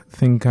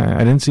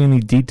didn't see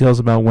any details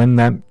about when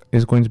that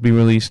is going to be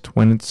released,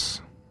 what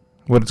it's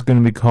going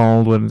to be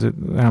called, what is it,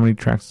 how many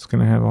tracks it's going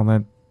to have, all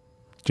that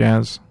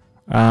jazz.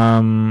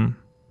 But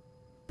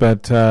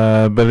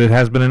it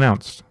has been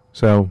announced,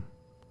 so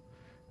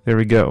there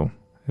we go.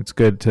 It's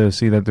good to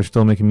see that they're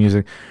still making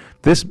music.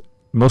 This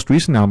most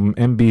recent album,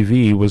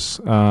 MBV, was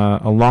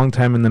a long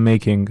time in the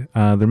making.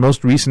 Their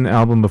most recent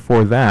album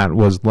before that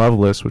was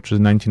Loveless, which was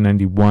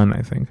 1991,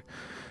 I think,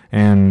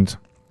 and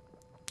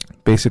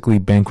basically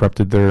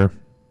bankrupted their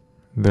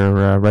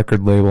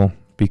record label,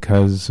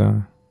 because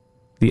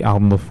the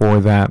album before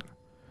that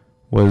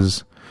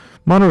was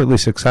moderately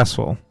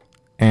successful,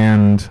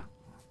 and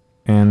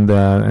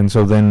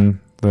so then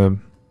the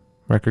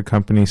record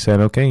company said,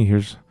 okay,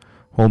 here's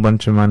a whole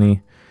bunch of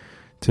money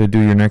to do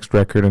your next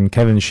record. And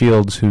Kevin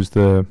Shields, who's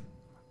the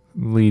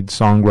lead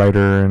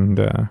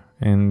songwriter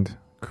and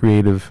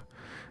creative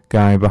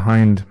guy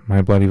behind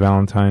My Bloody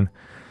Valentine,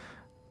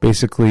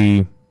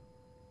 basically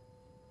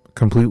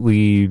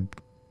completely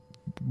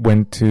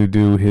went to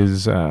do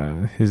his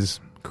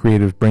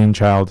creative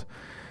brainchild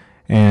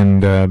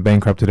and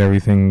bankrupted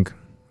everything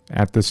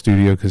at the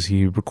studio, because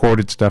he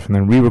recorded stuff and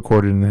then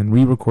re-recorded and then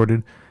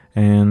re-recorded.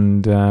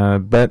 And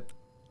but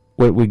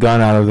what we got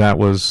out of that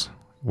was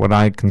what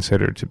I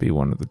consider to be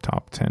one of the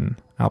top 10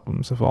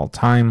 albums of all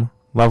time,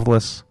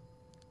 Loveless.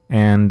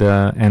 And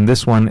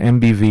this one,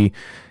 MBV,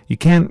 you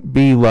can't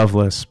be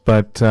loveless,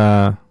 but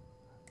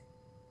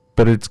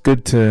it's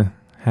good to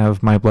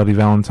have My Bloody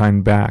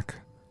Valentine back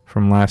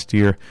from last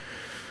year.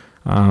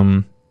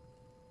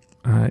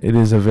 It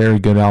is a very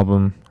good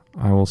album,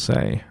 I will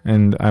say,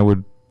 and I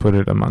would put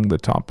it among the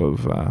top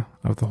of the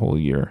whole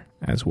year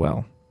as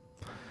well.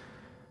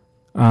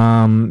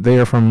 They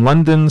are from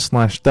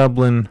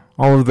London/Dublin.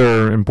 All of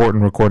their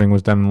important recording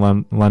was done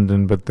in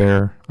London, but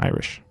they're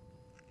Irish.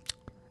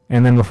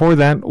 And then before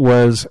that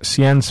was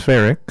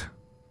Cianspheric.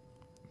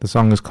 The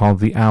song is called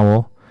The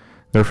Owl.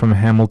 They're from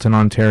Hamilton,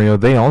 Ontario.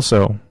 They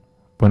also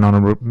went on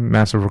a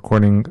massive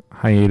recording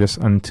hiatus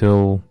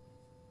until,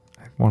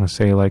 I want to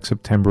say, like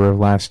September of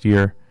last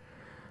year.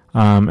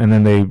 And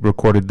then they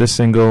recorded this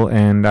single,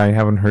 and I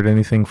haven't heard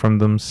anything from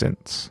them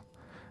since.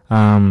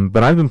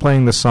 But I've been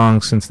playing this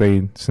song since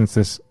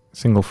this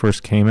single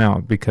first came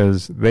out,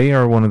 because they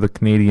are one of the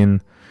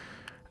Canadian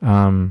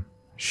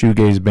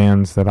shoegaze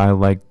bands that I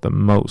like the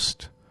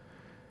most.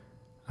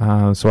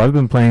 So I've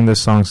been playing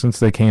this song since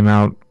they came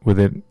out with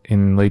it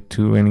in late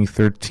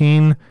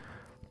 2013,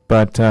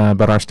 but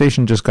our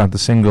station just got the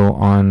single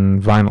on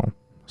vinyl,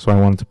 so I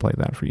wanted to play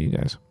that for you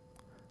guys.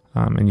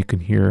 And you can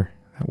hear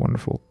that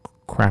wonderful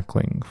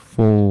crackling,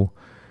 full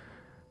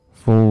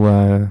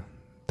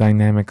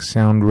dynamic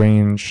sound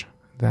range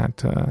that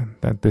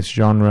this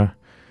genre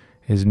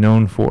is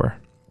known for.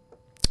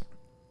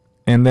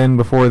 And then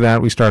before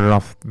that, we started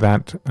off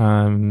that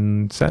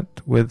set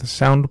with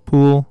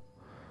Soundpool.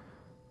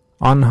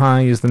 On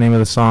High is the name of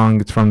the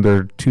song. It's from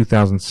their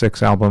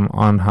 2006 album,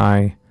 On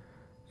High,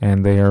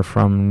 and they are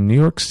from New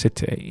York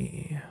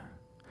City.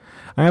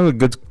 I have a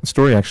good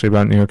story, actually,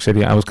 about New York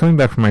City. I was coming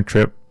back from my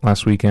trip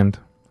last weekend,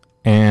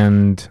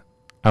 and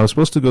I was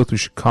supposed to go through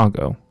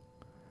Chicago,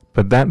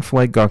 but that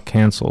flight got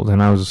canceled,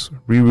 and I was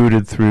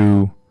rerouted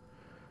through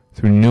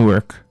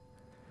Newark,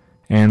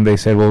 and they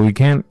said, well, we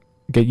can't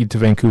get you to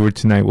Vancouver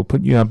tonight. We'll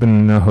put you up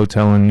in a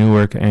hotel in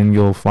Newark, and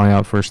you'll fly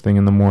out first thing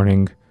in the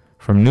morning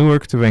from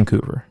Newark to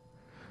Vancouver.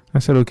 I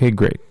said, okay,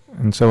 great.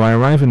 And so I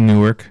arrive in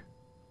Newark.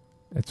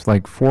 It's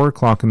like 4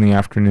 o'clock in the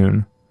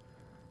afternoon,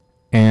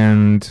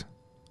 and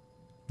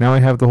now I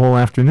have the whole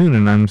afternoon,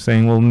 and I'm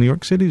saying, well, New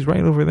York City's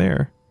right over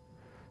there.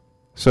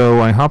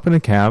 So I hop in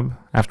a cab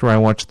after I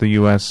watch the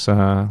U.S.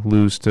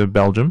 lose to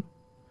Belgium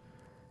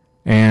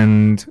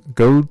and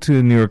go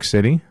to New York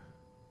City.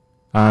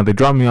 They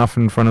dropped me off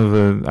in front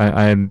of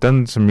I had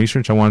done some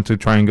research. I wanted to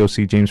try and go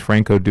see James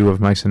Franco do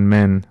Of Mice and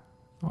Men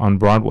on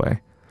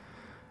Broadway.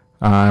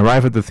 I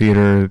arrive at the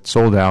theater, it's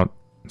sold out.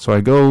 So I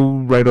go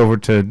right over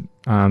to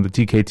the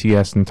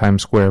TKTS in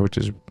Times Square, which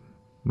is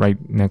right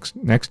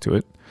next to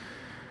it.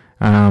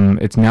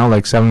 It's now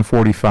like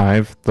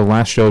 7:45. The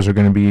last shows are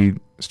going to be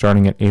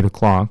starting at 8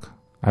 o'clock.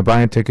 I buy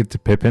a ticket to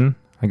Pippin.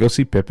 I go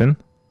see Pippin.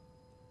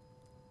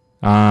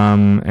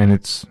 And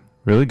it's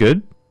really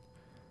good.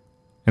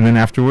 And then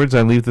afterwards,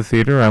 I leave the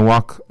theater. I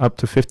walk up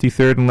to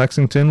 53rd and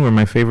Lexington, where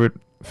my favorite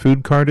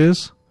food cart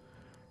is.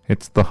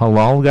 It's the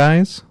Halal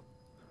Guys.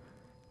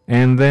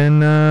 And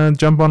then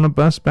jump on a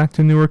bus back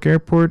to Newark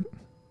Airport,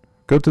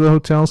 go to the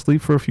hotel,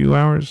 sleep for a few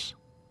hours,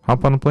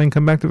 hop on a plane,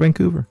 come back to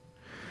Vancouver.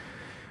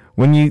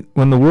 When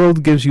the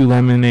world gives you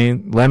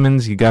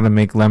lemons, you got to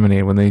make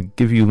lemonade. When they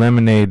give you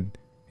lemonade,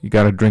 you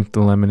got to drink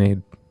the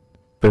lemonade.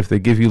 But if they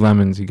give you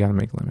lemons, you got to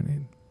make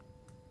lemonade.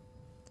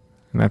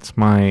 And that's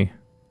my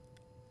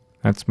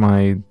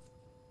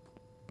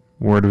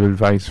word of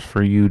advice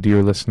for you,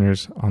 dear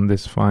listeners, on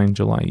this fine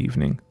July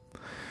evening.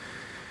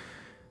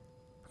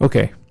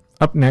 Okay,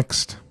 up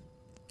next,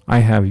 I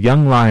have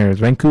Young Liars,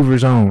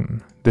 Vancouver's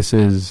own. This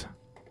is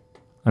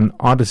An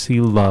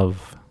Odyssey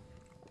Love.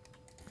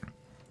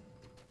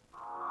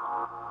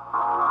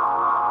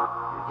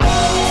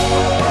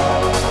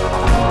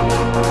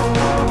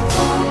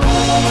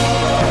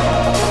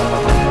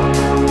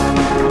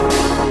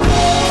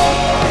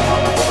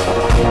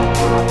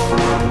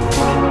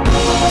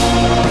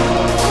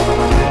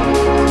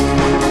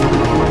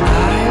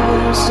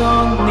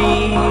 On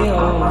the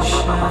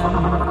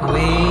ocean,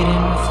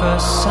 waiting for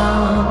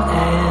some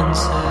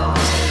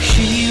answers.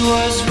 She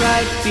was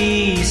right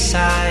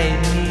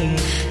beside me,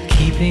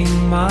 keeping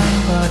my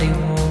body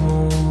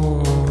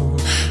warm.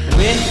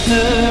 With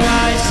the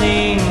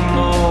rising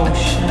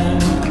motion,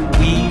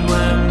 we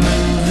were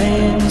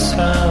moving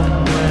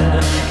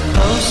somewhere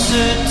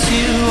closer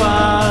to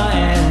our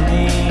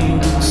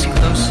endings,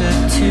 closer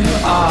to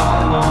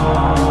our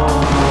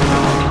home.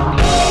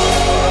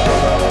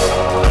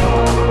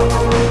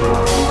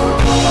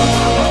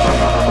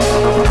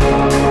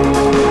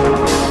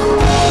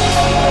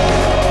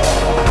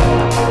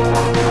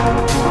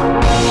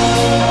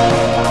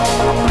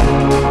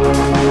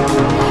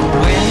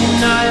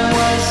 When I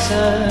was a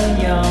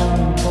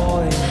young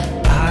boy,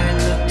 I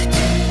looked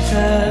to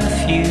the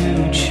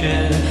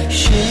future.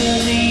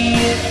 Surely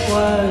it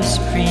was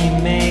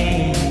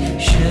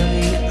pre-made,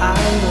 surely I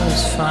was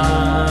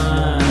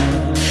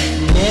fine.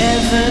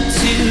 Never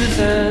to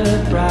the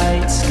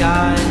bright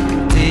sky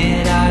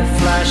did I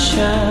flash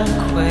a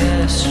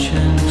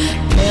question.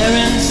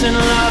 Parents and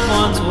loved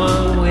ones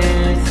were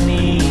with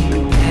me.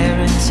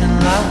 Parents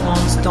and loved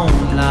ones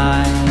don't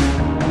lie.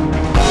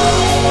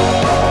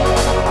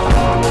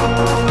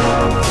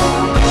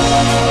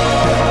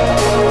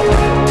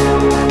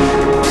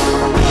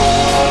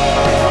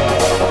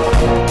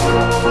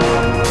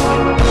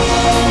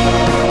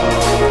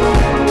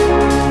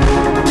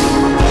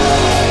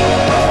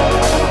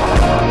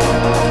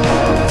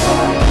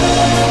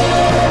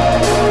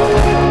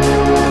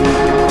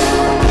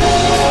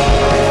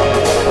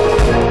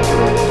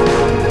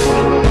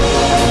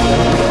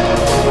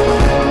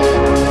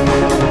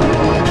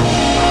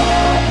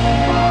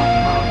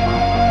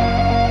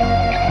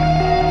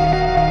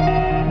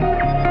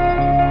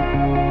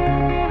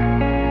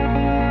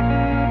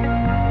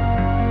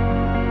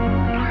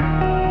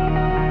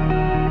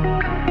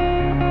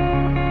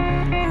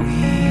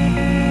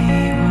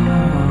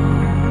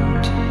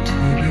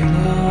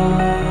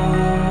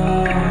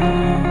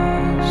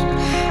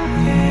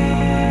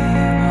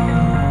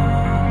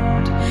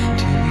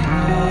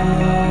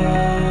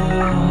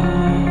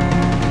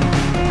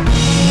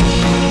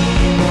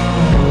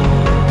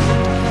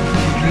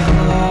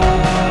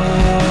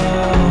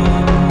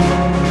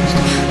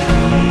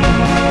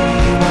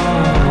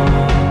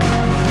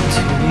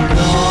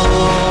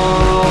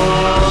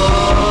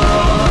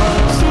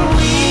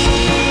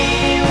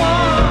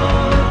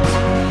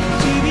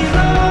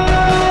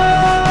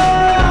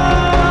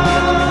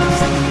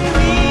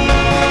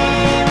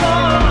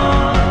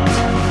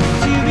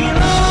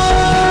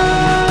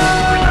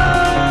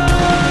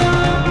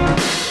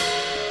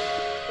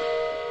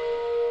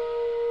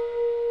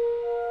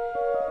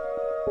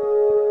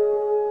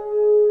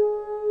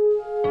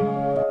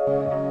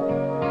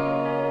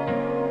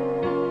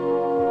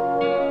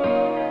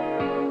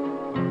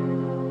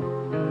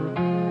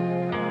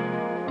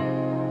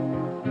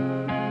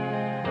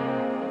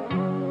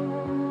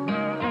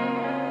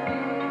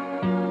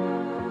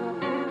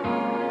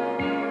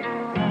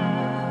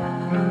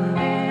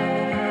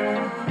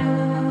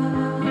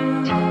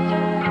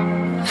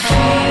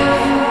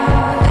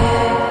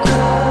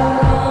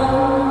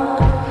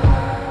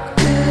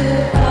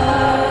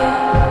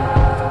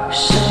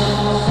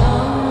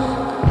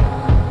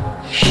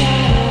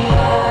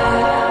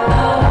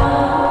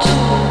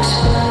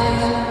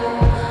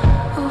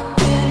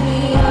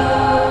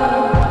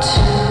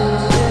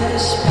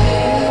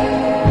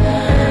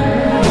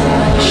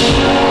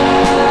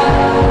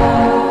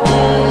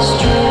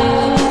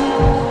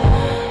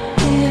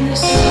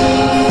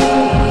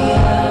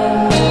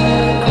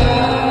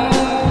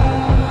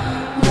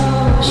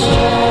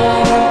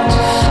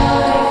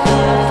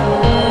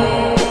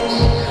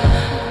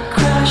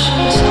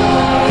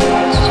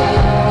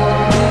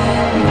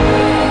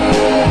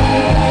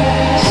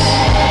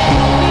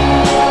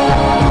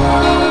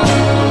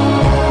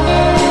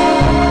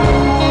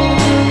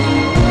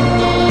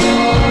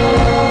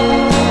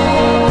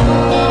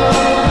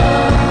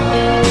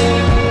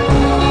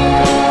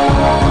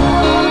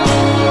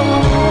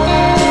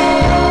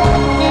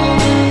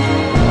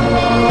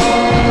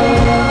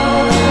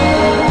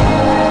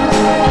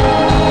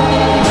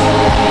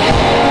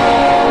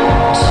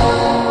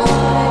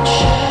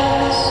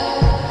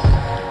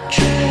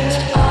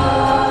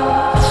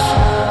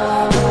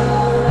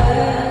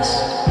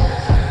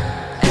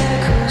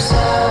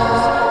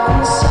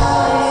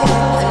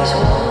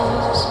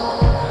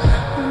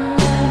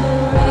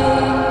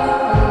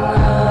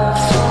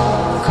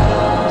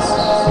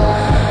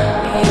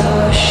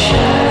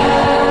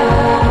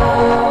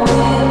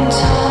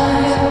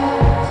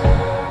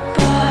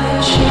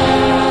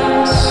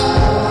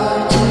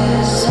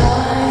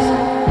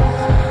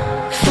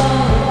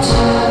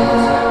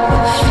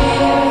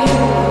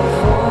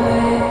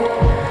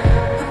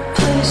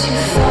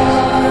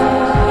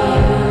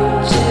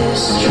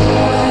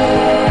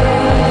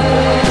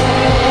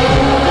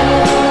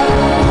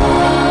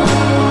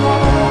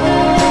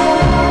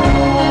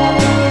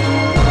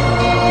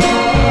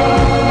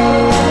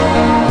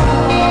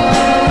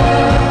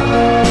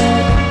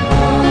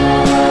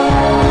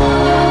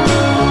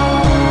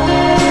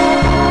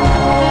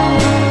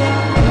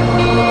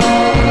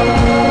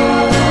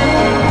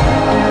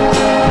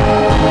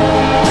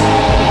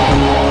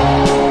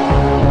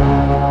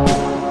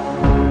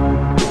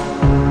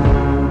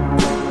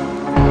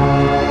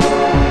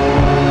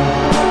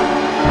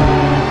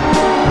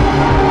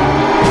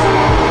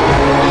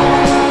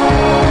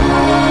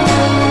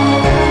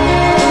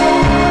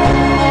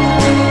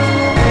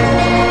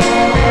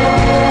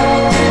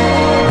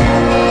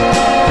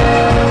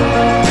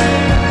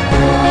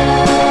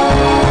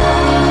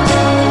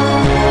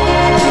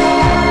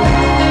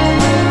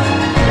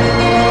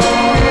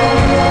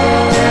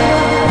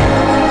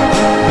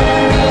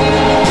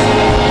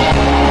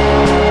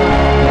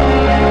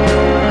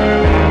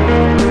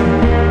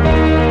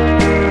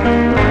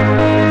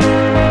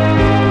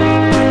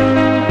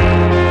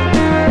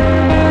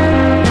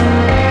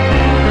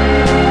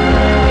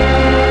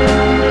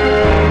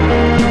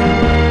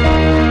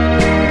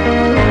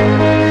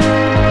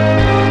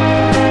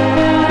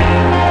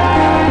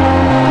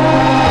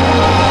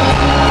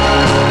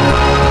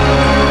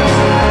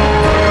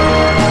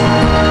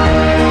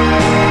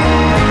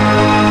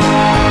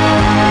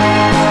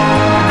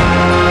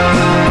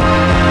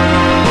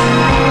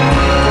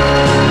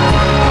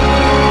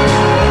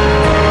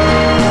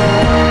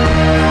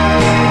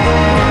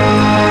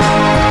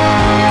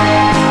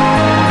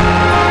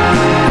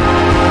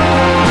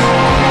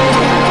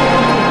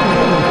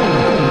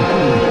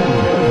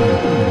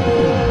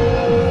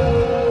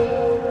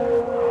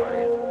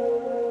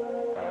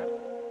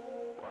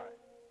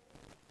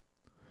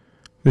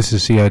 This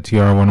is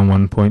CITR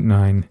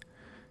 101.9.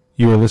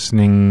 You are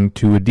listening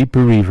to A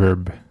Deeper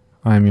Reverb.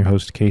 I'm your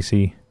host,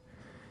 Casey.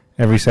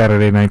 Every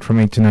Saturday night from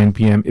 8 to 9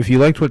 p.m. If you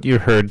liked what you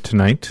heard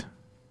tonight,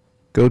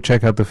 go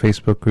check out the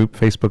Facebook group,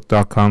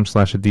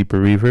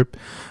 facebook.com/adeeperreverb.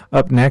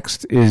 Up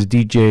next is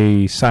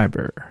DJ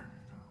Cyber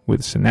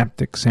with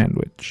Synaptic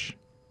Sandwich.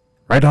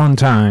 Right on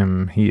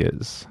time, he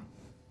is.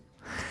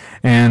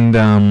 And,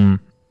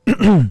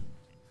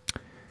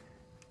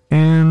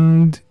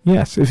 and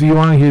yes, if you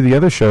want to hear the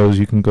other shows,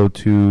 you can go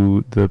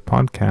to the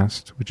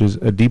podcast, which is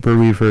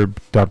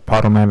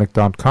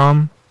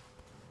adeeperreverb.podomatic.com.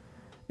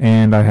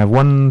 And I have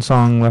one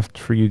song left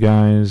for you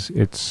guys.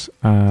 It's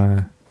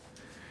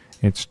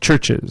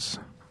Churches.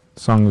 The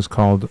song is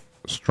called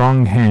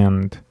Strong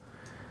Hand.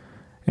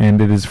 And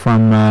it is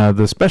from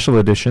the special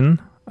edition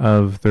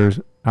of their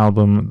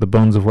album, The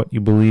Bones of What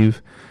You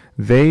Believe.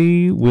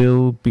 They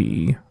will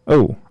be...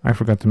 Oh, I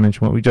forgot to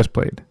mention what we just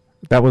played.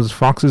 That was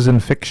Foxes in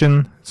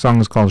Fiction. The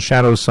song is called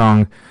Shadow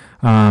Song.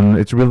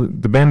 It's really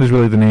the band is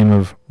really the name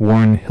of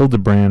Warren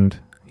Hildebrand.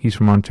 He's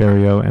from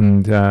Ontario,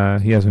 and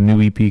he has a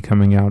new EP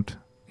coming out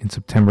in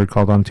September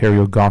called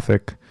Ontario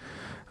Gothic,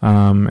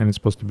 and it's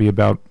supposed to be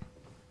about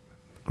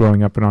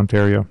growing up in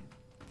Ontario.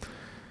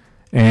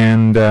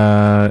 And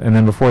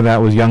then before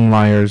that was Young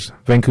Liars,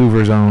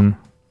 Vancouver's own.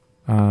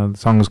 The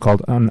song is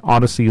called An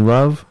Odyssey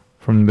Love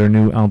from their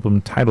new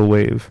album Tidal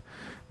Wave.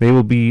 They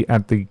will be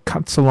at the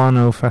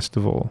Catsalano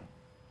Festival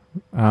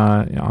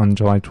on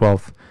July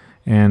 12th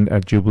and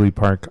at Jubilee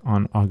Park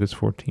on August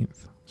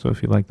 14th. So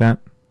if you like that,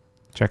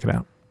 check it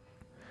out.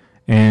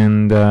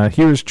 And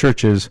here's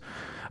Churches.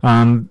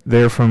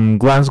 They're from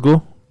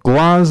Glasgow,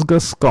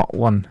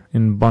 Scotland,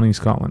 in Bonnie,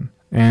 Scotland.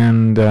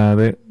 And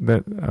they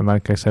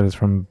like I said, is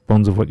from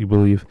Bones of What You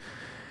Believe.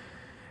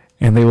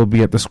 And they will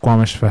be at the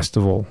Squamish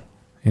Festival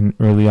in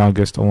early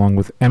August, along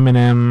with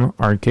Eminem,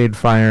 Arcade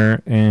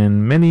Fire,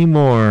 and many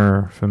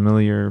more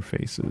familiar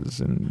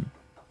faces and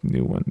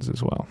new ones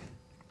as well.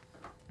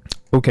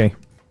 Okay.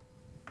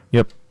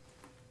 Yep.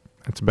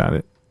 That's about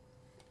it.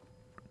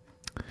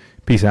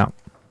 Peace out.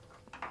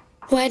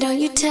 Why don't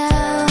you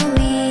tell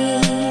me,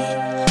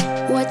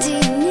 what do you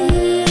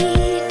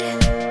need?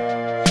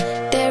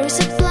 There is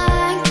a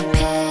blank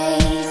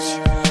page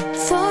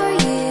for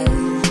you.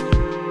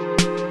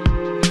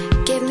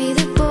 Give me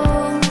the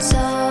bones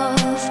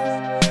of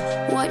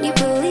what you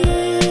believe.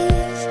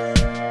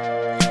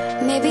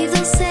 Maybe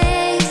they'll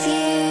save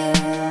you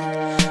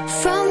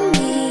from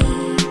me.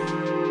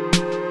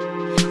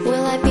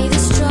 Will I be the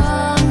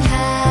strong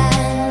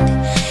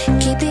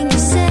hand keeping you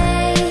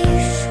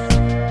safe?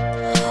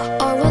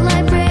 Or will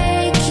I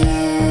break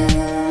you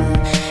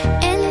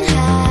in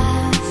half?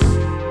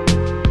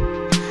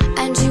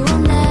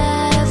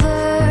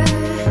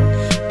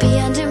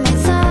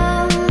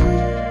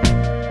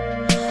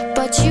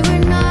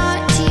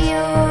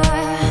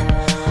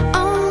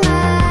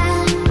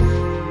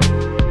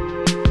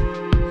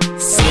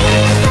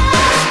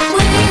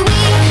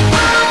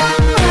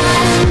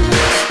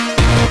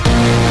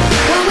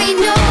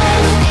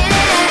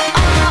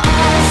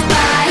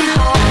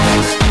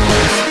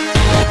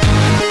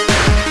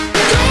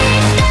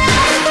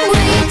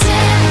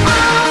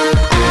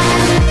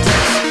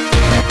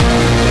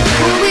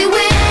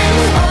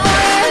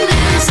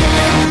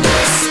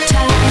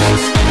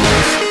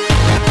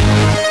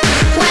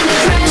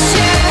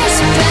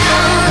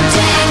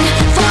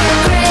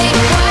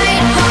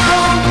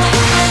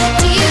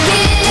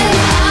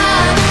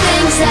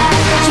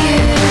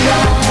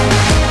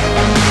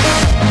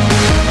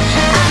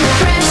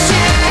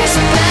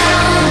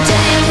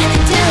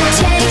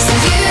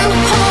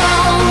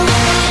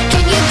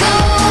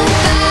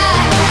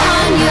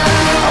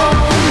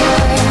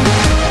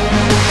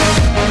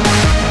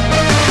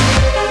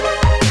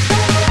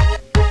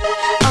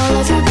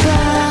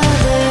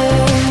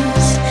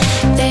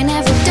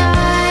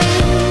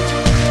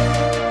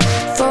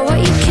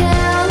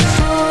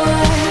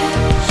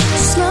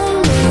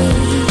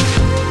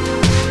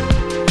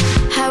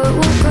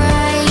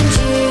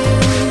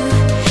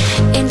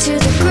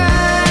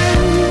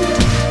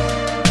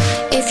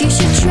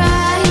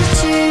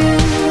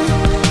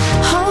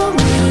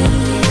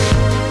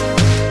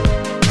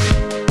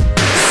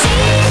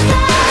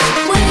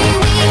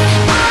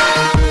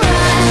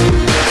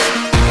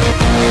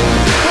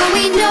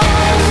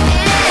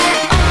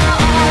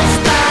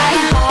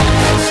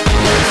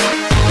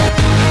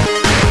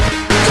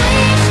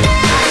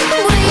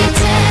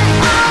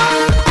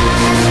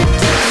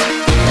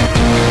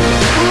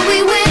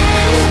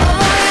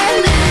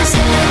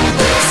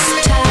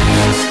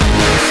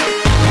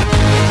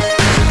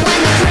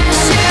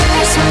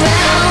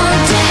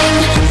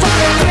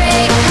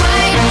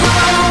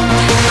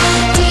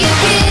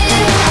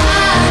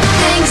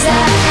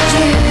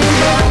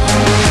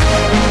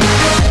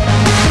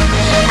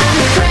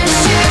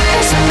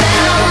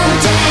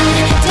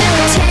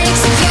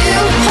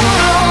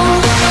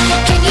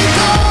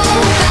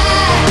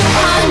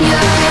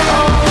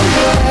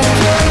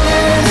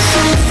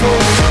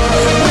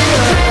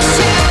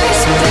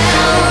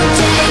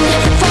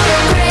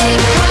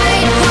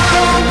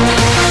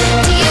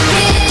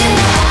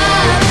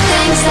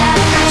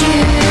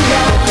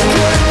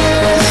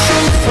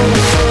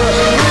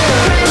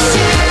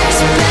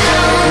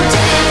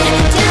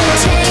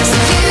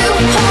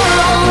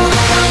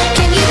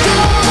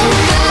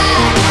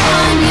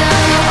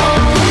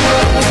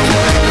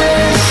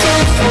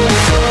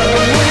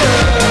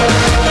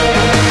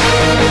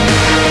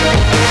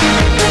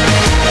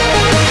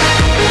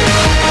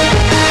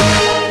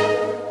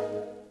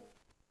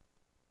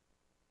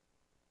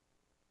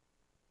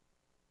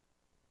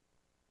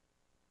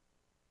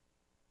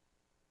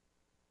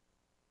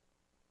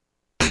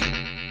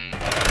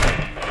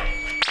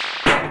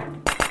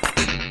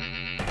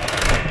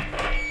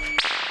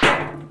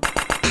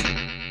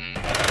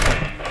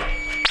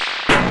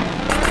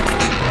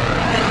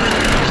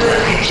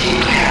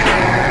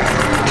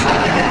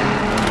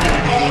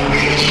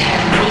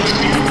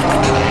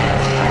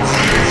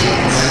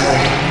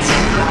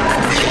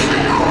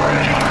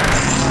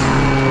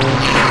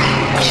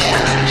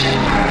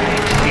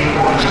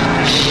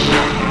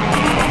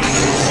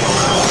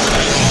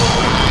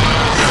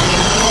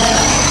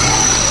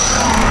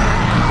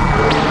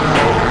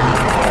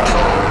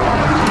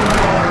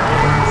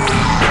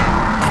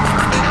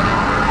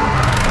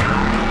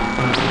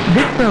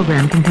 This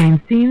program contains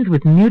scenes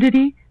with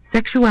nudity,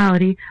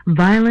 sexuality,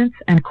 violence,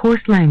 and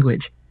coarse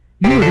language.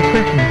 Viewer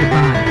discretion is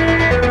advised.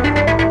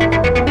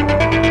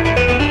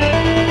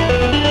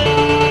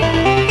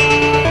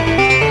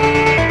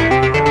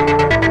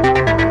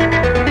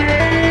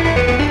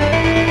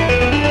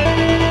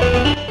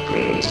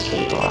 Greetings,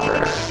 people of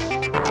Earth.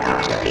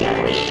 About to be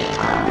unleashed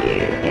upon you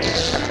is a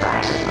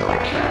surprising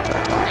collection of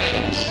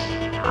reflections.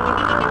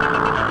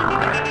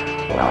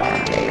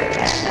 Welcome to your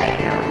best night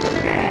known to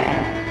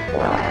man.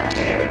 Welcome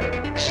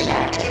to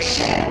Synaptic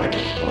Sandwich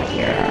with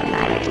your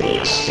nightly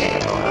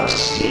despicable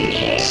hosts,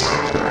 DJ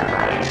Cypher and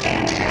Ryan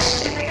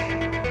Fantastic.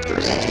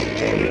 Presented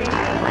to you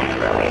by the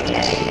microwave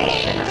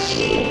designation of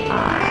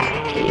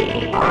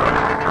CITR,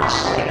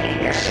 oscillating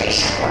in your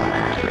face at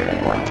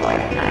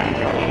 101.9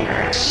 billion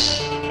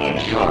hertz.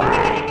 Enjoy.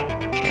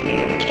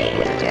 Communicate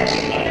with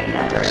designated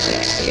number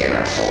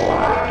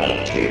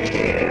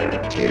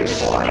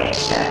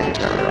 604-822-2487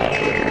 to relay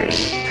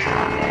queries,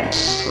 comments,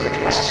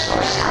 requests,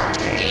 or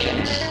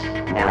salutations.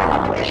 Now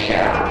on with the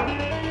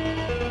show.